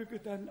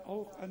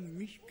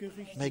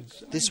 May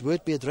this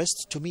word be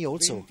addressed to me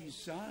also.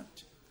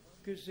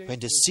 When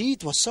the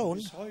seed was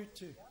sown,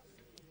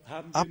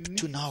 up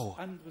to now,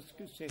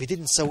 we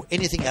didn't sow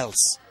anything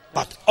else,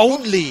 but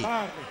only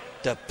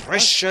the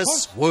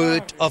precious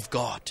Word of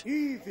God,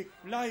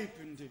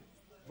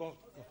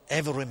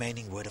 ever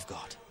remaining Word of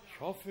God.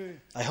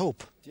 I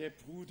hope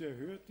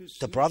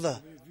the brother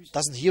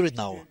doesn't hear it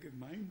now,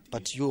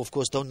 but you, of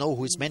course, don't know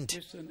who is meant,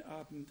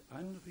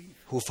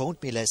 who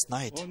phoned me last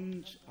night.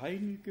 And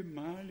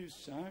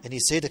he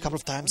said a couple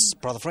of times,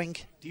 Brother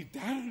Frank, the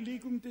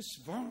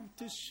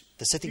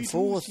setting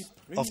forth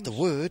of the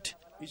Word,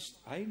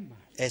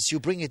 as you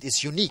bring it,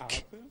 is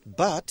unique.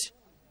 But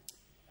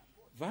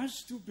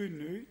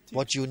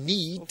what you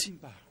need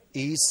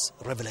is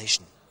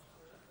revelation.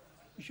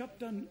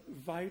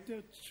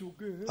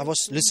 I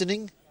was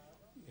listening,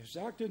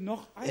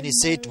 and he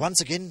said once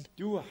again,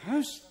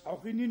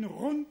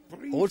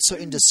 also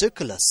in the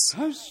circulars,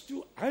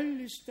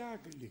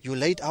 you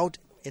laid out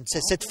and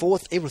set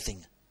forth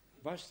everything.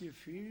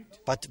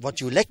 But what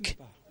you lack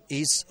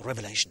is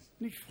revelation.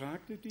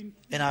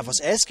 And I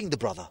was asking the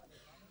brother,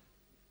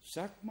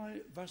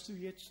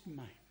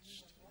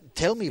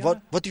 tell me,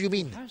 what do you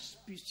mean?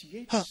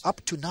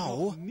 Up to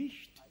now,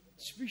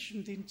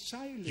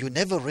 you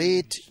never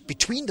read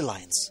between the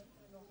lines.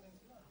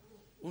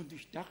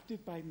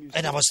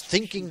 And I was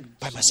thinking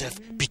by myself,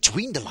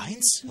 between the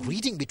lines?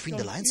 Reading between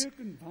the lines?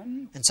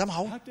 And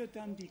somehow,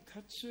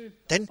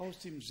 then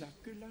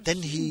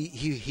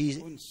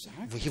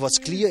he was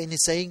clear in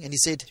his saying, and he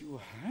said,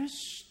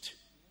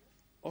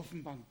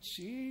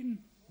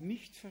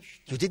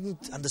 you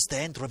didn't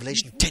understand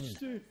Revelation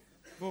 10.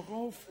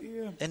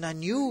 And I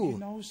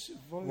knew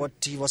what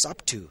he was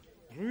up to.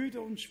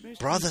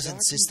 Brothers and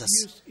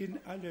sisters,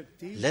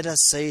 let us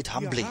say it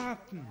humbly.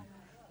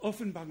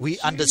 We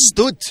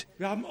understood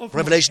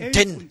Revelation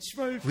 10.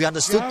 We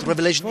understood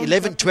Revelation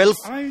 11, 12.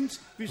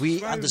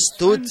 We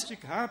understood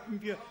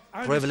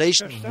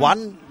Revelation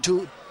 1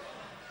 to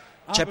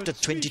chapter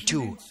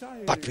 22.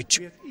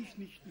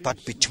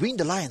 But between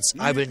the lines,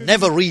 I will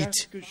never read.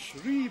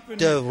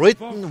 The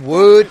written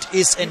word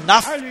is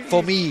enough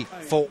for me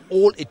for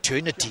all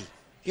eternity.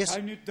 Yes,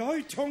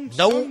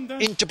 no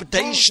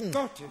interpretation,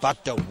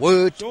 but the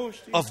Word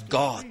of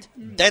God.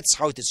 That's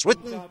how it is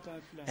written,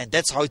 and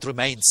that's how it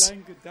remains.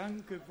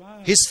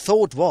 His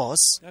thought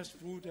was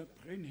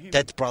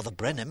that Brother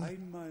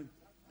Branham,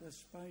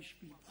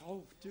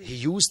 he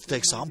used the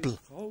example,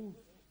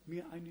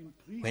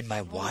 when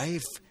my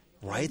wife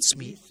writes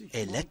me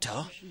a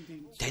letter,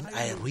 then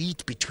I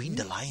read between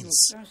the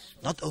lines.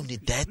 Not only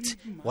that,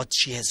 what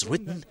she has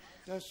written,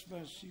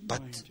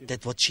 but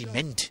that what she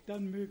meant.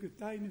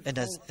 And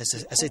as I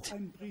said,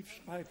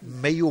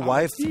 may your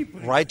wife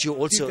write you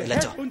also a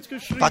letter.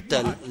 But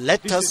the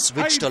letters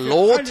which the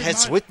Lord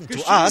has written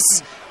to us,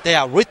 they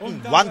are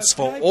written once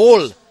for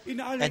all.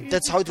 And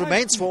that's how it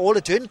remains for all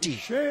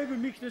eternity.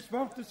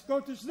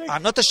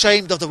 I'm not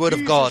ashamed of the Word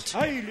of God.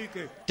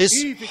 This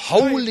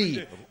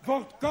holy,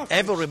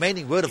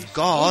 ever-remaining Word of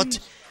God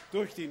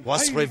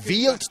was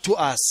revealed to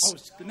us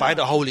by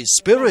the Holy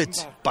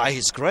Spirit, by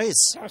His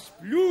grace.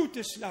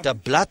 The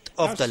blood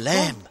of the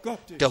Lamb,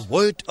 the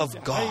Word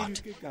of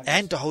God,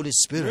 and the Holy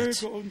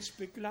Spirit,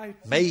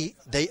 may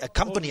they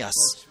accompany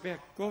us,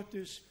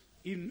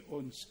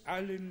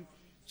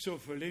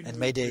 and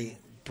may they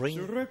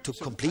bring to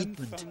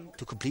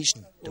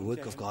completion the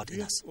work of God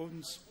in us.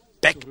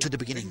 Back to the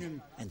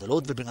beginning, and the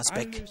Lord will bring us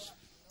back.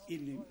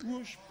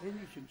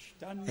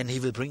 And He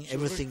will bring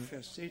everything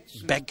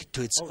back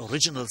to its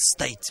original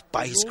state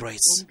by His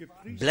grace.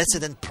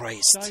 Blessed and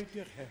praised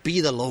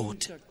be the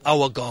Lord,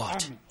 our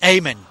God.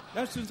 Amen.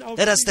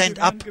 Let us stand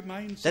up.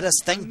 Let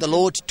us thank the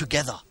Lord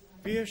together.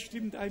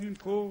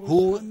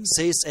 Who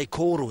says a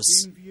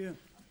chorus?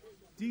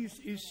 This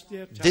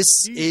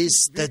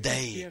is the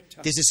day.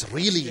 This is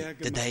really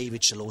the day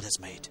which the Lord has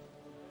made.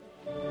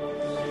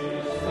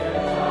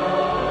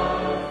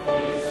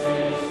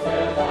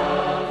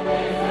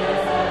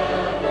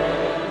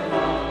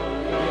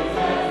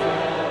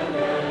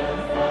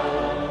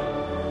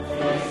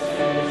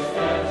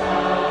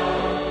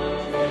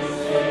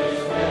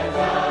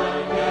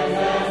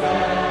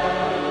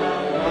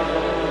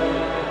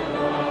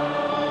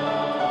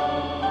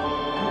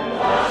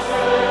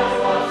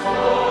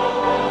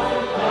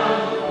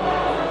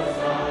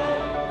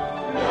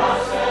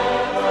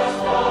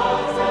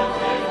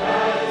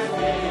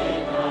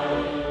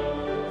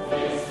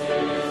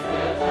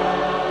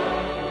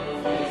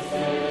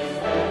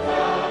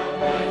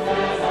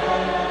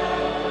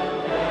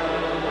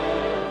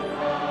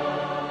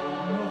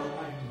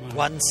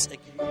 Once again.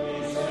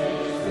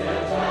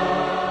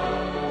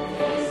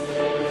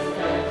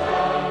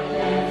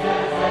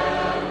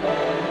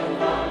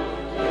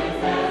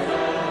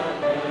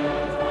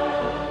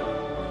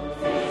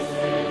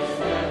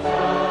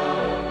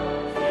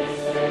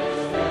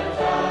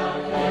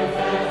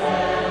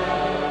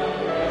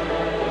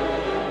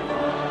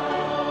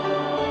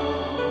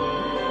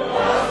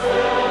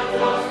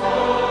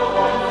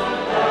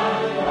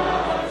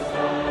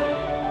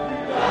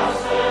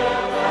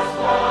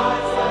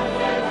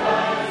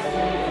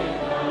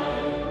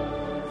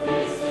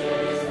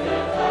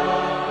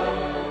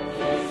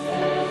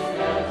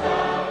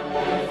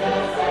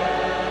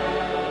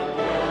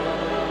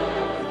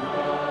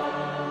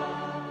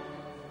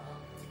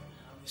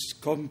 Es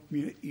kommt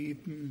mir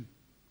eben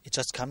It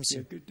just comes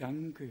der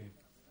Gedanke,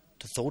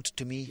 the thought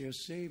to me, der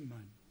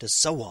Seemann, the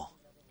sower,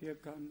 der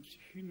kann sich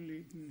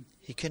hinlegen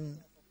he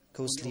can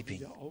go und auch sleeping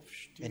wieder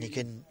aufstehen,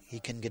 and he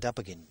can get up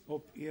again.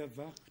 ob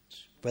wacht,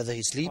 Whether he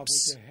aber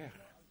sleeps,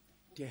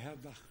 der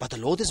Herr wacht but the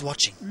Lord is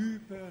watching.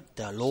 über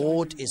The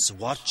Lord is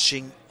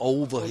watching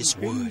over His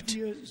Wenn word.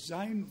 wir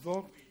sein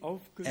Wort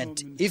aufgenommen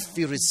And if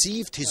we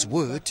received His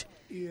word,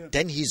 er,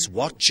 then He's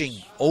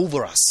watching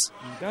over us.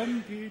 und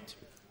dann geht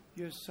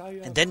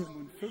Jesaja And then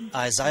 55,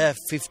 Isaiah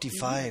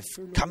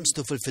 55 comes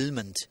to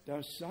fulfillment,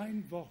 dass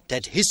sein Wort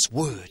that His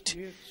word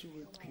der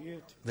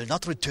zurückkehrt, will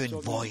not return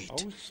void,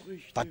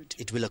 but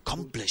it will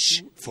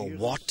accomplish for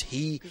what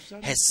He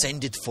has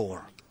sent it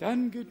for.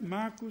 dann geht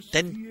Markus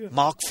Then 4,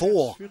 Mark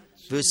 4, Vers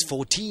verse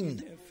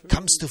 14,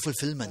 comes to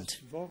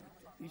fulfillment. Das Wort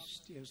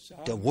ist der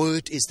Samen. The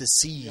word is the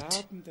Wir seed.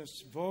 haben das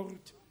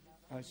Wort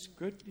als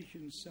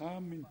göttlichen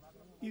Samen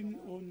in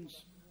uns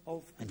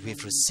And we've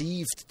aufgenommen.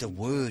 received the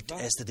word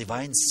as the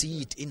divine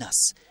seed in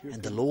us.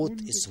 And the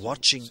Lord is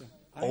watching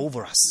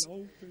over us.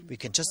 We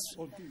can just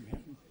Und dem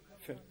Herrn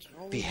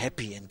vertrauen. be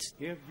happy and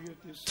Er wird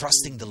es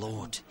trusting the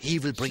Lord. He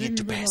will bring it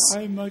to Singen wir pass. noch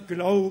einmal,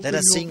 Glaube, Let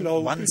us nur sing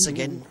Glaube, once nur.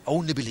 again,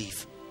 only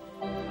believe.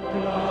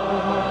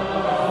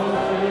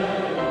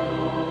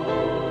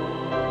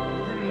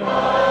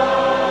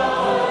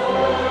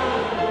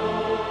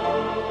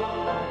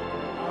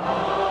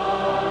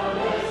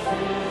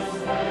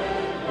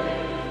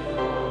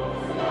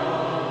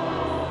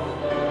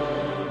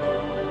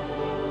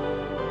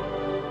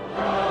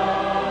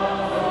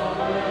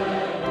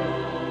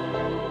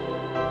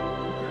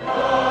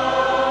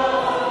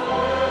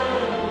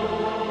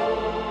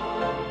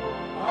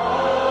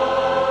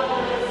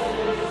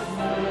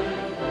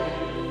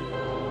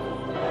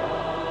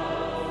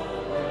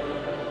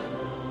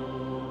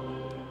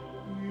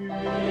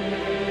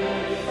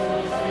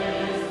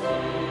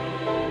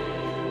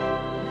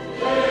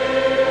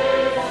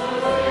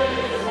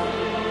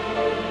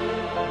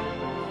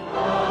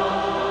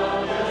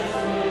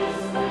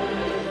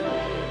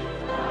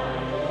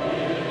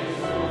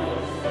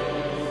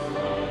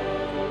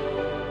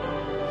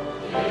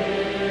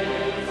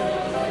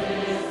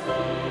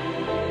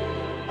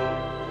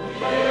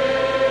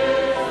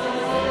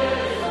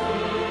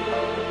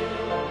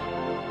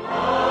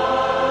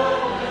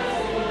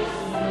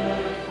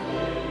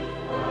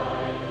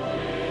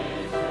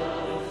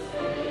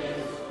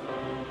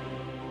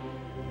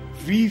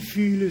 Wie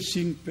viele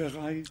sind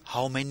bereit,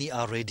 How many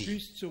are ready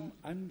bis zum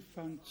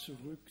Anfang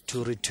zurück,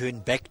 to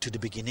return back to the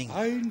beginning?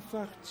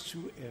 einfach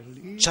zu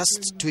erleben,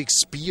 Just to was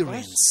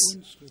experience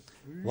unsere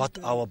Brüder what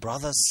our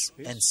brothers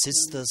and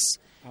sisters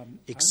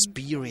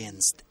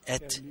experienced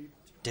at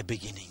the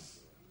beginning.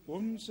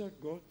 Unser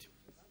Gott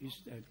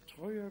ist ein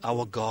treuer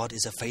Our Gott, God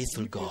is a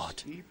faithful wie wir es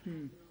God.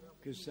 eben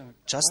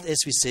gesagt Just haben.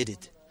 as we said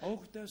it,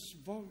 Auch das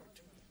Wort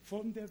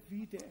von der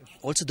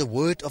Wiedererstellung, also the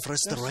word of das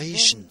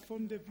restoration, Wort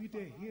von der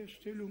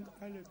Wiederherstellung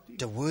aller Dinge,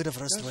 the word of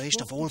das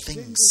restoration of all Wort, ich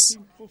sende things,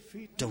 den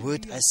Propheten the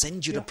word Elia, I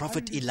send you, the der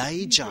prophet alles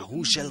Elijah, who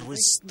wieder shall in den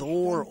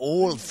restore rechten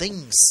all Stand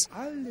things.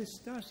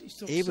 Alles das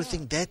ist doch Everything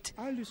Saat. that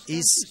Alles das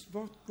is ist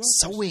Wort Gottes.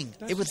 sowing,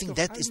 Das everything ist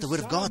doch that is the alles word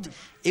of God, Samen,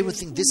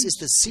 everything der this is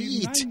the uns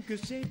seed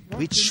hineingesät worden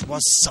which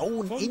was ist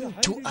sown von der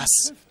into Heiligen us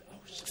Schrift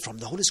aus. from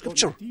the Holy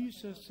Scripture. Und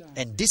dieser Samen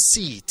And this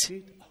seed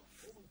geht auf.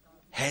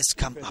 has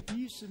come Über up.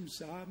 diesem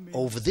Samen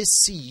Over this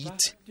seed,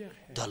 wacht der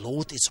Herr. the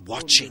Lord is Und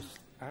watching.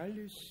 es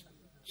alles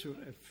zur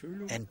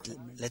Erfüllung And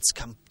kommen, let's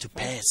come to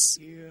was pass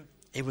er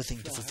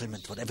everything to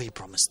fulfillment, whatever He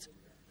promised.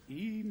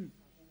 ihm,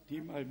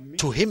 dem To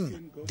allmächtigen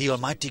Him, Gott, the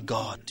Almighty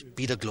God,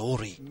 be the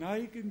glory.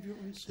 neigen wir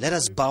uns Let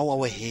us bow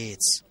our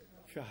heads.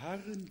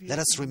 verharren wir Let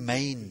us in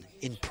remain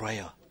in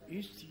prayer.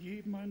 Ist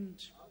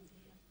jemand,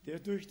 der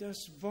durch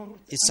das Wort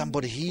Is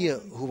somebody here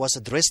who was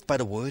addressed by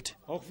the word?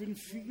 auch wenn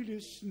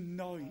vieles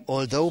neu,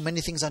 Although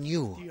many things are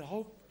new, die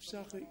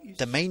Hauptsache ist,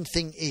 the main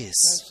thing is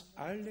dass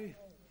alle,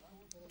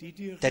 die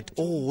die that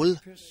Rettung all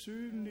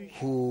persönlich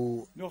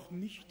who noch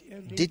nicht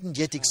erlebt didn't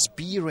yet haben,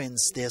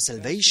 experience their dass sie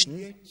salvation,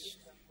 jetzt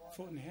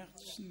von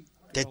Herzen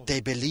that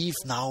they believe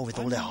now with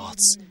all their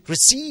hearts,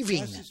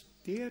 receiving dass es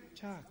der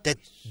Tag that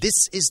ist,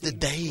 this is the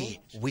day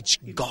which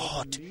in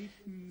God eurem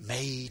Leben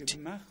made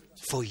gemacht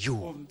for you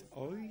und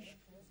euch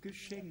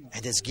geschenkt.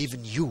 and has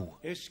given you.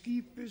 Es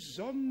gibt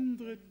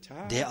besondere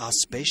Tage There are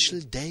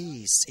special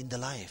days in the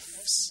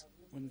lives,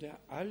 und der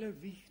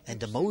allerwichtigste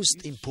and the most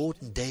ist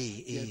important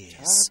day der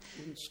is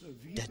Tag unserer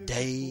the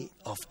day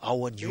of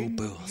our new wenn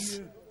birth,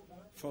 wir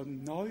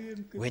von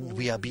neuem when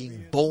we are geboren being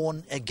werden,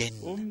 born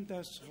again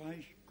das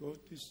Reich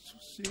Gottes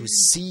zu to sehen,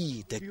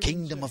 see the wie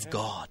kingdom unser of Herr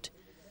God,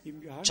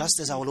 im just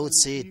as our Lord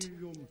said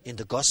Johannesevangelium in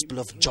the Gospel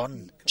of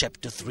John,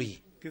 chapter 3,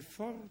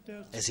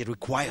 gefordert as He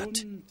required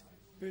und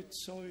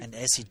bezeugt. and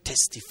as He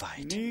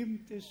testified.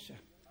 Nehmt es an.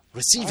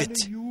 Receive Alle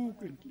it,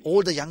 Jugendlichen,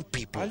 all the young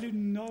people, alle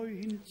neu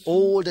hinzu,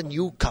 all the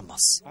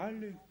newcomers,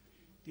 alle,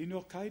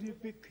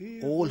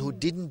 all who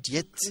didn't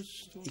yet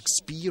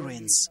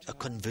experience a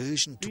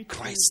conversion to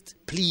Christ,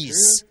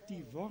 please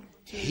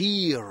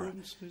hear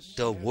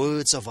the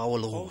words of our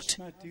Lord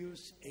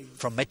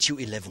from Matthew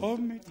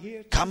 11.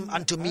 Come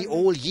unto me,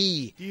 all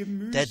ye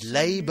that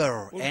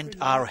labor and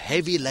are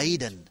heavy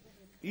laden.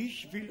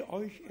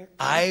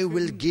 I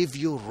will give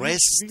you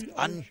rest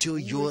unto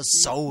your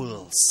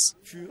souls.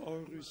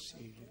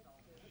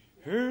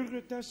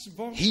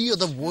 Hear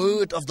the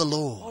word of the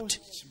Lord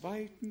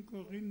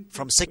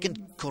from 2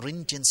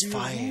 Corinthians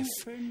 5.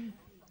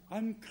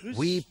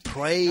 We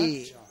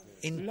pray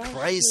in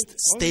Christ's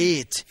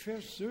stead,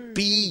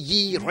 be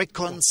ye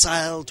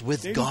reconciled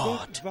with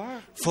God.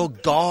 For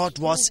God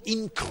was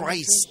in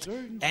Christ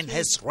and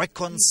has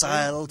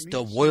reconciled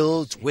the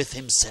world with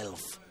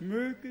himself.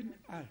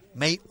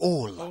 May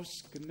all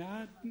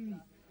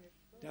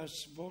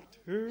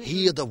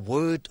hear the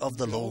word of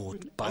the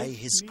Lord by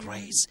his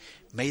grace.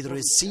 May they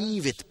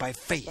receive it by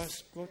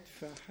faith,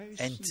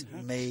 and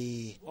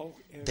may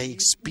they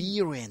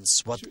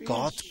experience what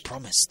God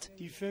promised.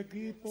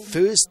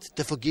 First,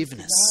 the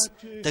forgiveness,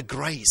 the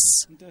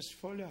grace,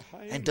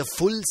 and the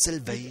full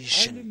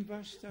salvation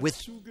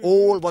with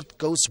all what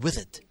goes with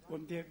it,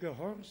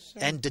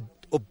 and the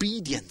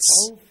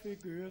obedience.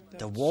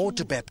 The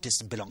water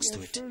baptism belongs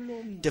to it.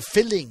 The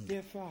filling,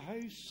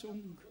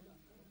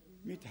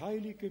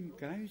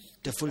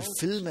 the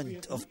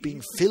fulfillment of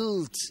being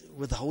filled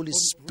with the Holy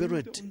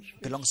Spirit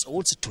belongs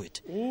also to it.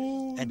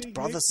 And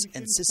brothers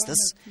and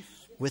sisters,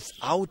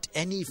 without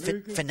any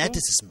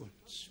fanaticism,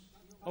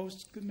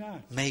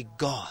 may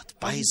God,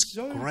 by his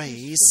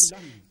grace,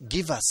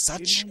 give us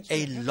such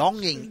a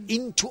longing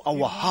into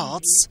our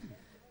hearts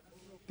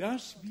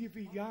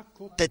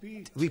that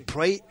we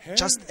pray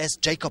just as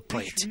Jacob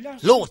prayed.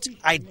 Lord,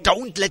 I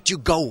don't let you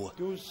go,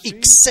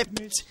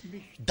 except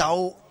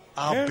thou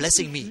are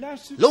blessing me.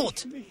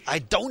 Lord, I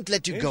don't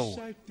let you go,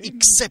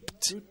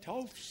 except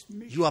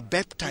you are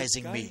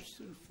baptizing me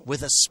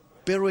with a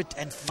spirit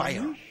and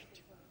fire.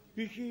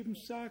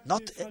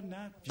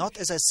 Not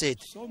as I said,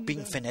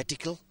 being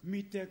fanatical,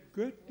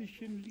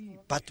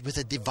 but with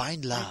a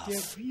divine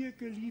love,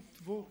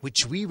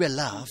 which we were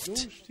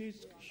loved.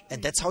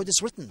 And that's how it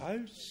is written.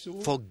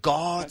 For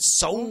God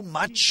so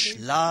much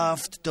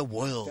loved the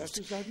world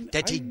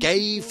that he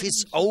gave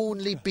his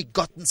only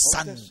begotten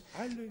Son,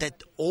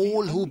 that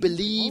all who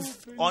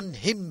believe on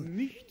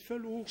him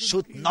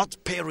should not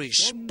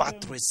perish,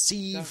 but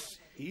receive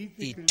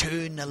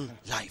eternal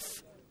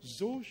life.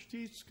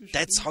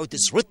 That's how it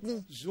is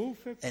written,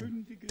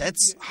 and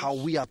that's how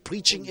we are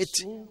preaching it,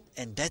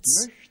 and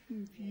that's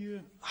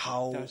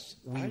how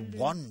we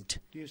want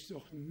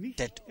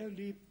that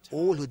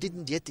all who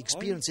didn't yet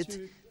experience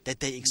it, that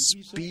they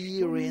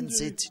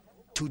experience it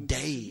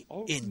today,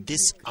 in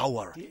this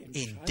hour,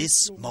 in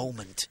this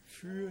moment,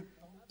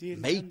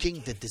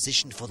 making the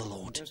decision for the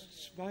Lord.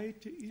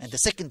 And the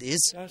second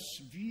is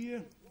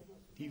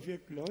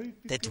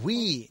that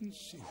we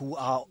who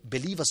are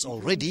believers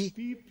already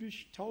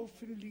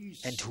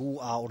and who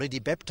are already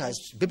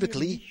baptized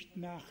biblically,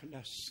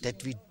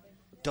 that we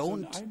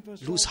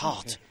don't lose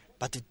heart,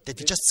 but that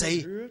we just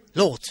say,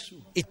 Lord,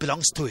 it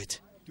belongs to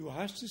it.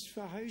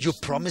 You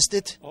promised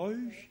it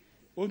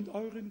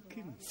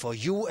for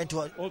you, and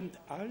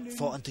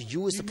for unto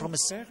you is the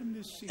promise,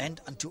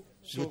 and unto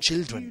your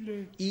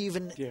children,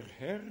 even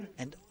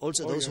and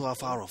also those who are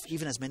far off,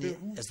 even as many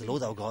as the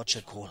Lord our God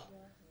shall call.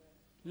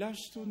 Let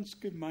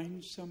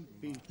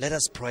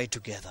us pray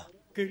together.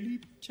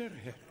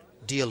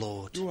 Dear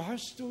Lord, you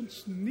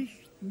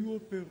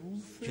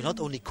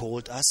not only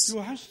called us,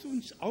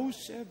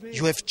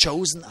 you have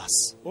chosen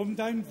us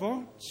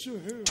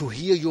to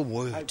hear your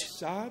word,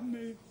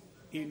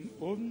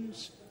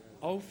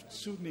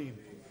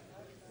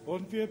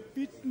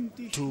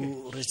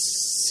 to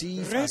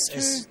receive us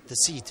as the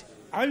seed.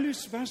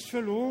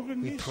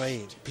 We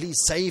pray, please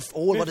save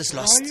all what is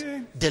lost,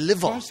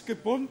 deliver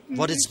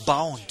what is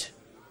bound,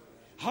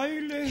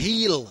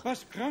 heal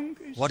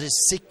what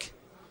is sick,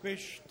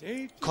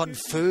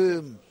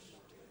 confirm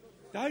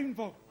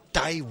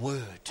thy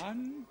word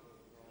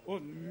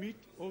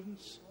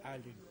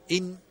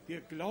in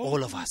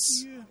all of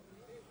us.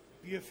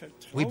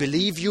 We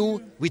believe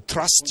you, we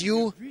trust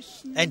you,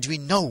 and we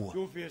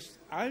know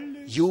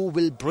you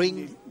will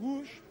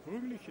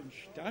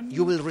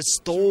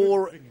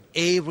restore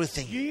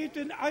everything.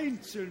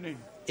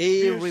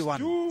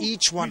 Everyone,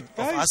 each one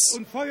of us,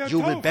 you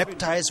will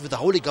baptize with the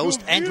Holy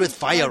Ghost and with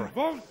fire.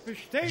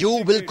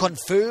 You will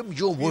confirm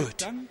your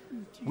word.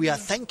 We are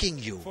thanking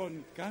you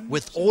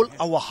with all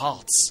our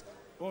hearts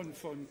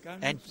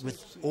and with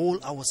all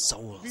our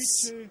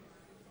souls.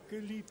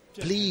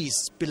 Please,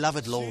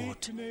 beloved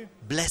Lord,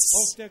 bless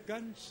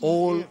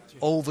all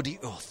over the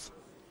earth,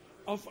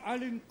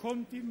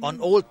 on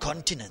all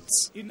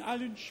continents, in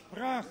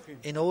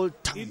all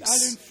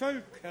tongues,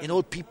 in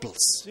all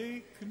peoples.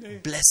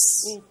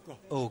 Bless,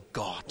 O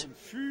God,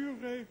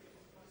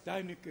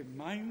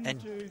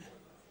 and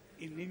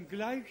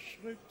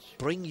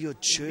bring your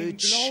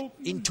church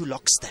into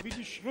lockstep,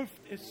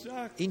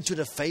 into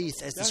the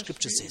faith as the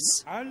Scripture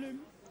says.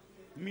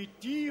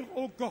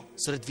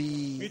 so that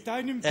we mit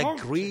deinem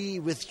agree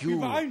with you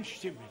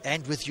übereinstimmen.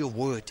 and with your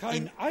word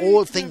Kein in all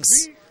eigener things.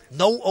 Wille,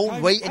 No own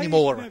kein way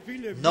anymore. eigener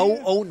Wille No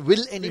mehr. own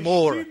will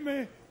anymore.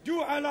 Bestimme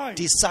du allein.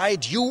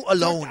 Decide you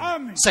alone. Sag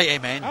Amen. Say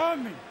amen.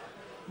 Amen.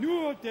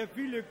 Nur der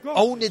Wille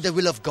Gottes Only the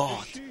will of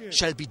God geschehe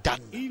shall be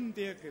done in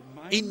der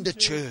Gemeinde in the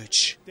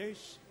church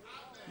des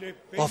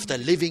of the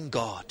lebendigen living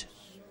God.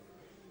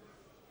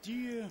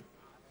 dir,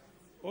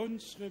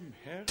 unserem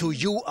Herrn To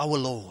you, our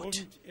Lord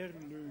und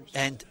Erlöser,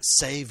 and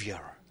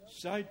Savior,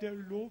 sei der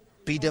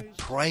be the Lobpreis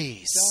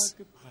praise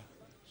dargebracht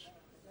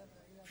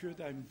für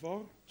dein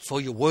Wort,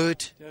 for your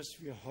word das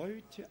wir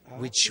heute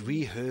which Abend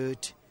we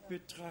heard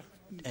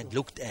betrachten and wollen.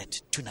 looked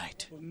at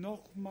tonight. Und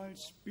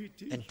nochmals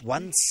bitte And ich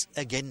once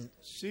again,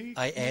 dich,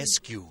 I segne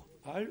ask you,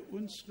 all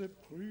unsere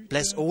Brüder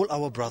bless all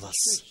our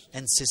brothers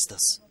and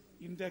sisters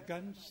in der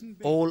ganzen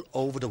Welt. all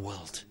over the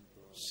world.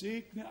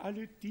 Segne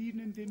alle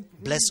dienenden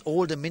Brüder, Bless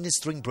all the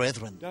ministering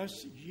brethren,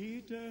 dass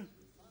jeder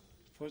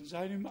von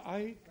seinem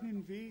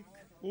eigenen Weg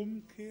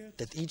umkehrt,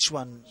 that each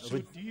one zu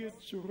dir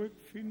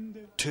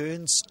zurückfindet,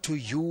 returns to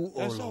you, O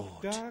dass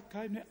auch Lord, da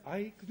keine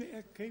eigene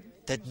Erkenntnis,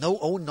 that no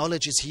own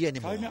knowledge is here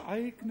keine anymore,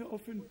 eigene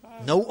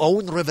Offenbarung, no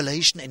own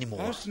revelation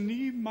anymore, dass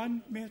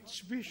niemand mehr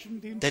zwischen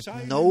den that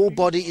Zeilen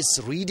nobody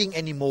is reading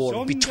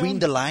anymore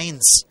between the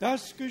lines, liest.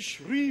 Das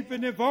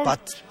geschriebene Wort,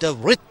 but the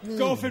written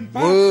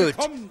geoffenbart word,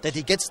 bekommt, that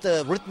he gets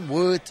the written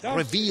word das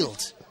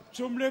revealed,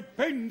 zum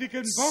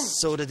lebendigen Wort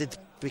so that it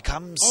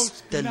becomes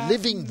aus the Gnaden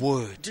living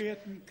word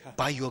werden kann.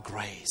 by your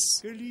grace.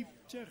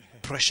 Geliebter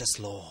Herr, Precious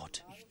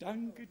Lord, ich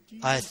danke dir,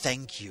 I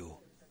thank you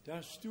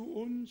dass du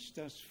uns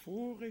das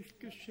Vorrecht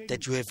geschenkt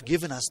that you have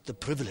given us the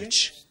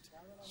privilege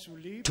hast, zu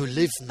leben. to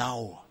live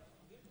now,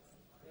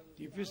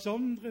 Die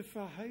besondere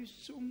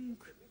Verheißung,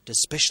 the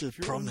special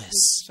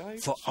promise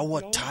for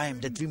our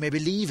time, that we may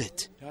believe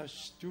it,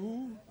 dass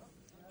du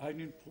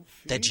einen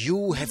Propheten that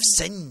you have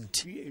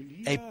sent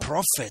wie a Elia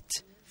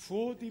prophet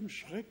vor dem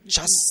schrecklichen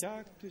just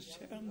Tag des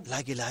Herrn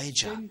like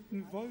Elijah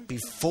senden wolltest.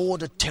 before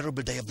the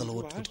terrible day of the Du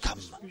Lord would hast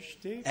come. es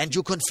bestätigt, And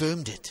you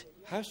confirmed it.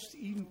 hast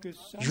ihn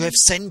gesandt, You have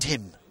sent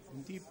him,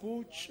 um die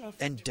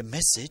Botschaft and the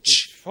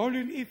message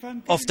vollen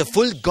of the Evangeliums,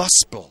 full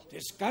gospel,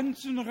 des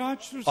ganzen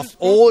Ratschlusses of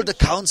all the Gottes,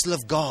 counsel of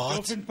die God,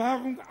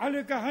 Offenbarung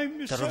aller the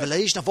Geheimnisse,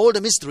 revelation of all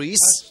the mysteries,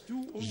 hast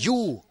du uns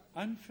you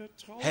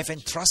anvertraut, have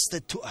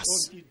entrusted to us.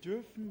 und die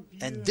dürfen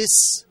wir And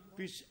this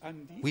bis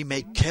an die we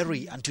may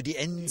carry unto the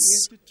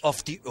ends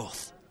of the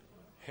earth.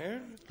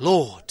 Herr,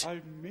 Lord,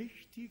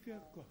 allmächtiger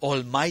Gott,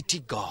 Almighty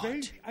God,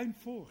 welch ein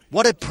Vorrecht,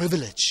 what a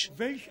privilege,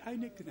 welch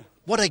eine Gnade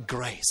what a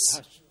grace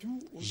hast du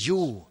uns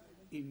you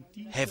in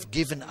dieser have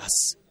given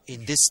us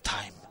in this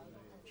time.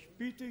 Ich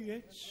bitte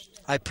jetzt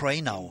I pray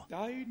now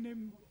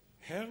deinem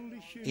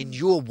herrlichen in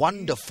your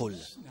wonderful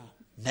Namen,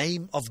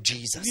 name of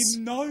Jesus,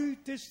 im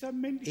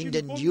neutestamentlichen in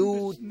the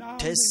New Bundesnamen,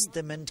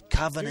 Testament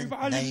covenant über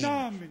alle name,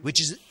 Namen. which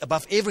is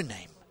above every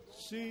name.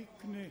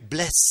 segne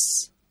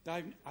Bless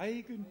dein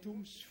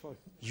Eigentumsvolk,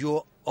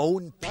 your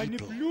own deine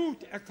people,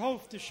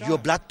 bluterkaufte your Schar,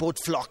 blood-bought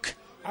flock,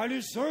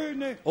 alle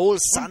Söhne all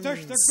und sons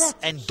Töchter Gottes,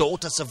 and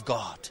daughters of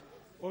God,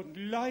 und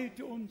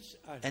leite uns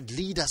alle and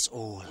lead us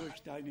all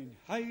durch deinen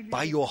Heiligen,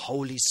 by your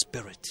Holy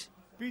Spirit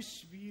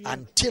bis wir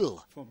until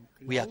vom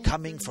we are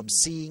coming Glauben from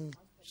seeing,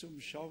 zum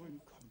Schauen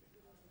kommen.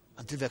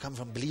 until we are coming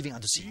from believing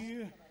unto seeing.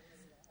 Dir,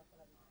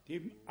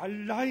 dem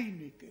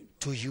alleinigen,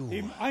 To you,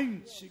 dem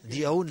einzigen,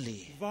 the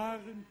only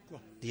wahren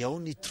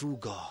Gott, true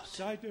God,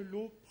 sei der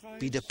Lobpreis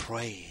be the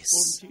praise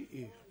und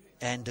die Ehre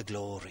and the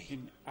glory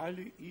in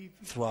alle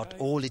throughout Ewigkeit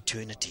all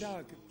eternity.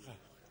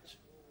 dargebracht.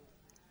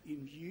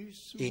 In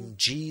Jesu In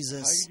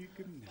Jesus'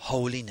 heiligem Namen.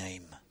 holy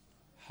name.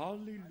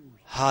 Halleluja.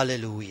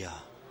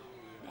 Hallelujah.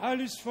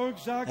 Alles Volk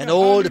sage And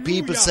all the Halleluja.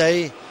 people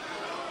say,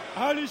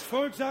 Alles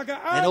Volk sage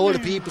Amen. and all the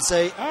people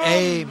say,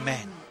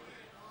 Amen.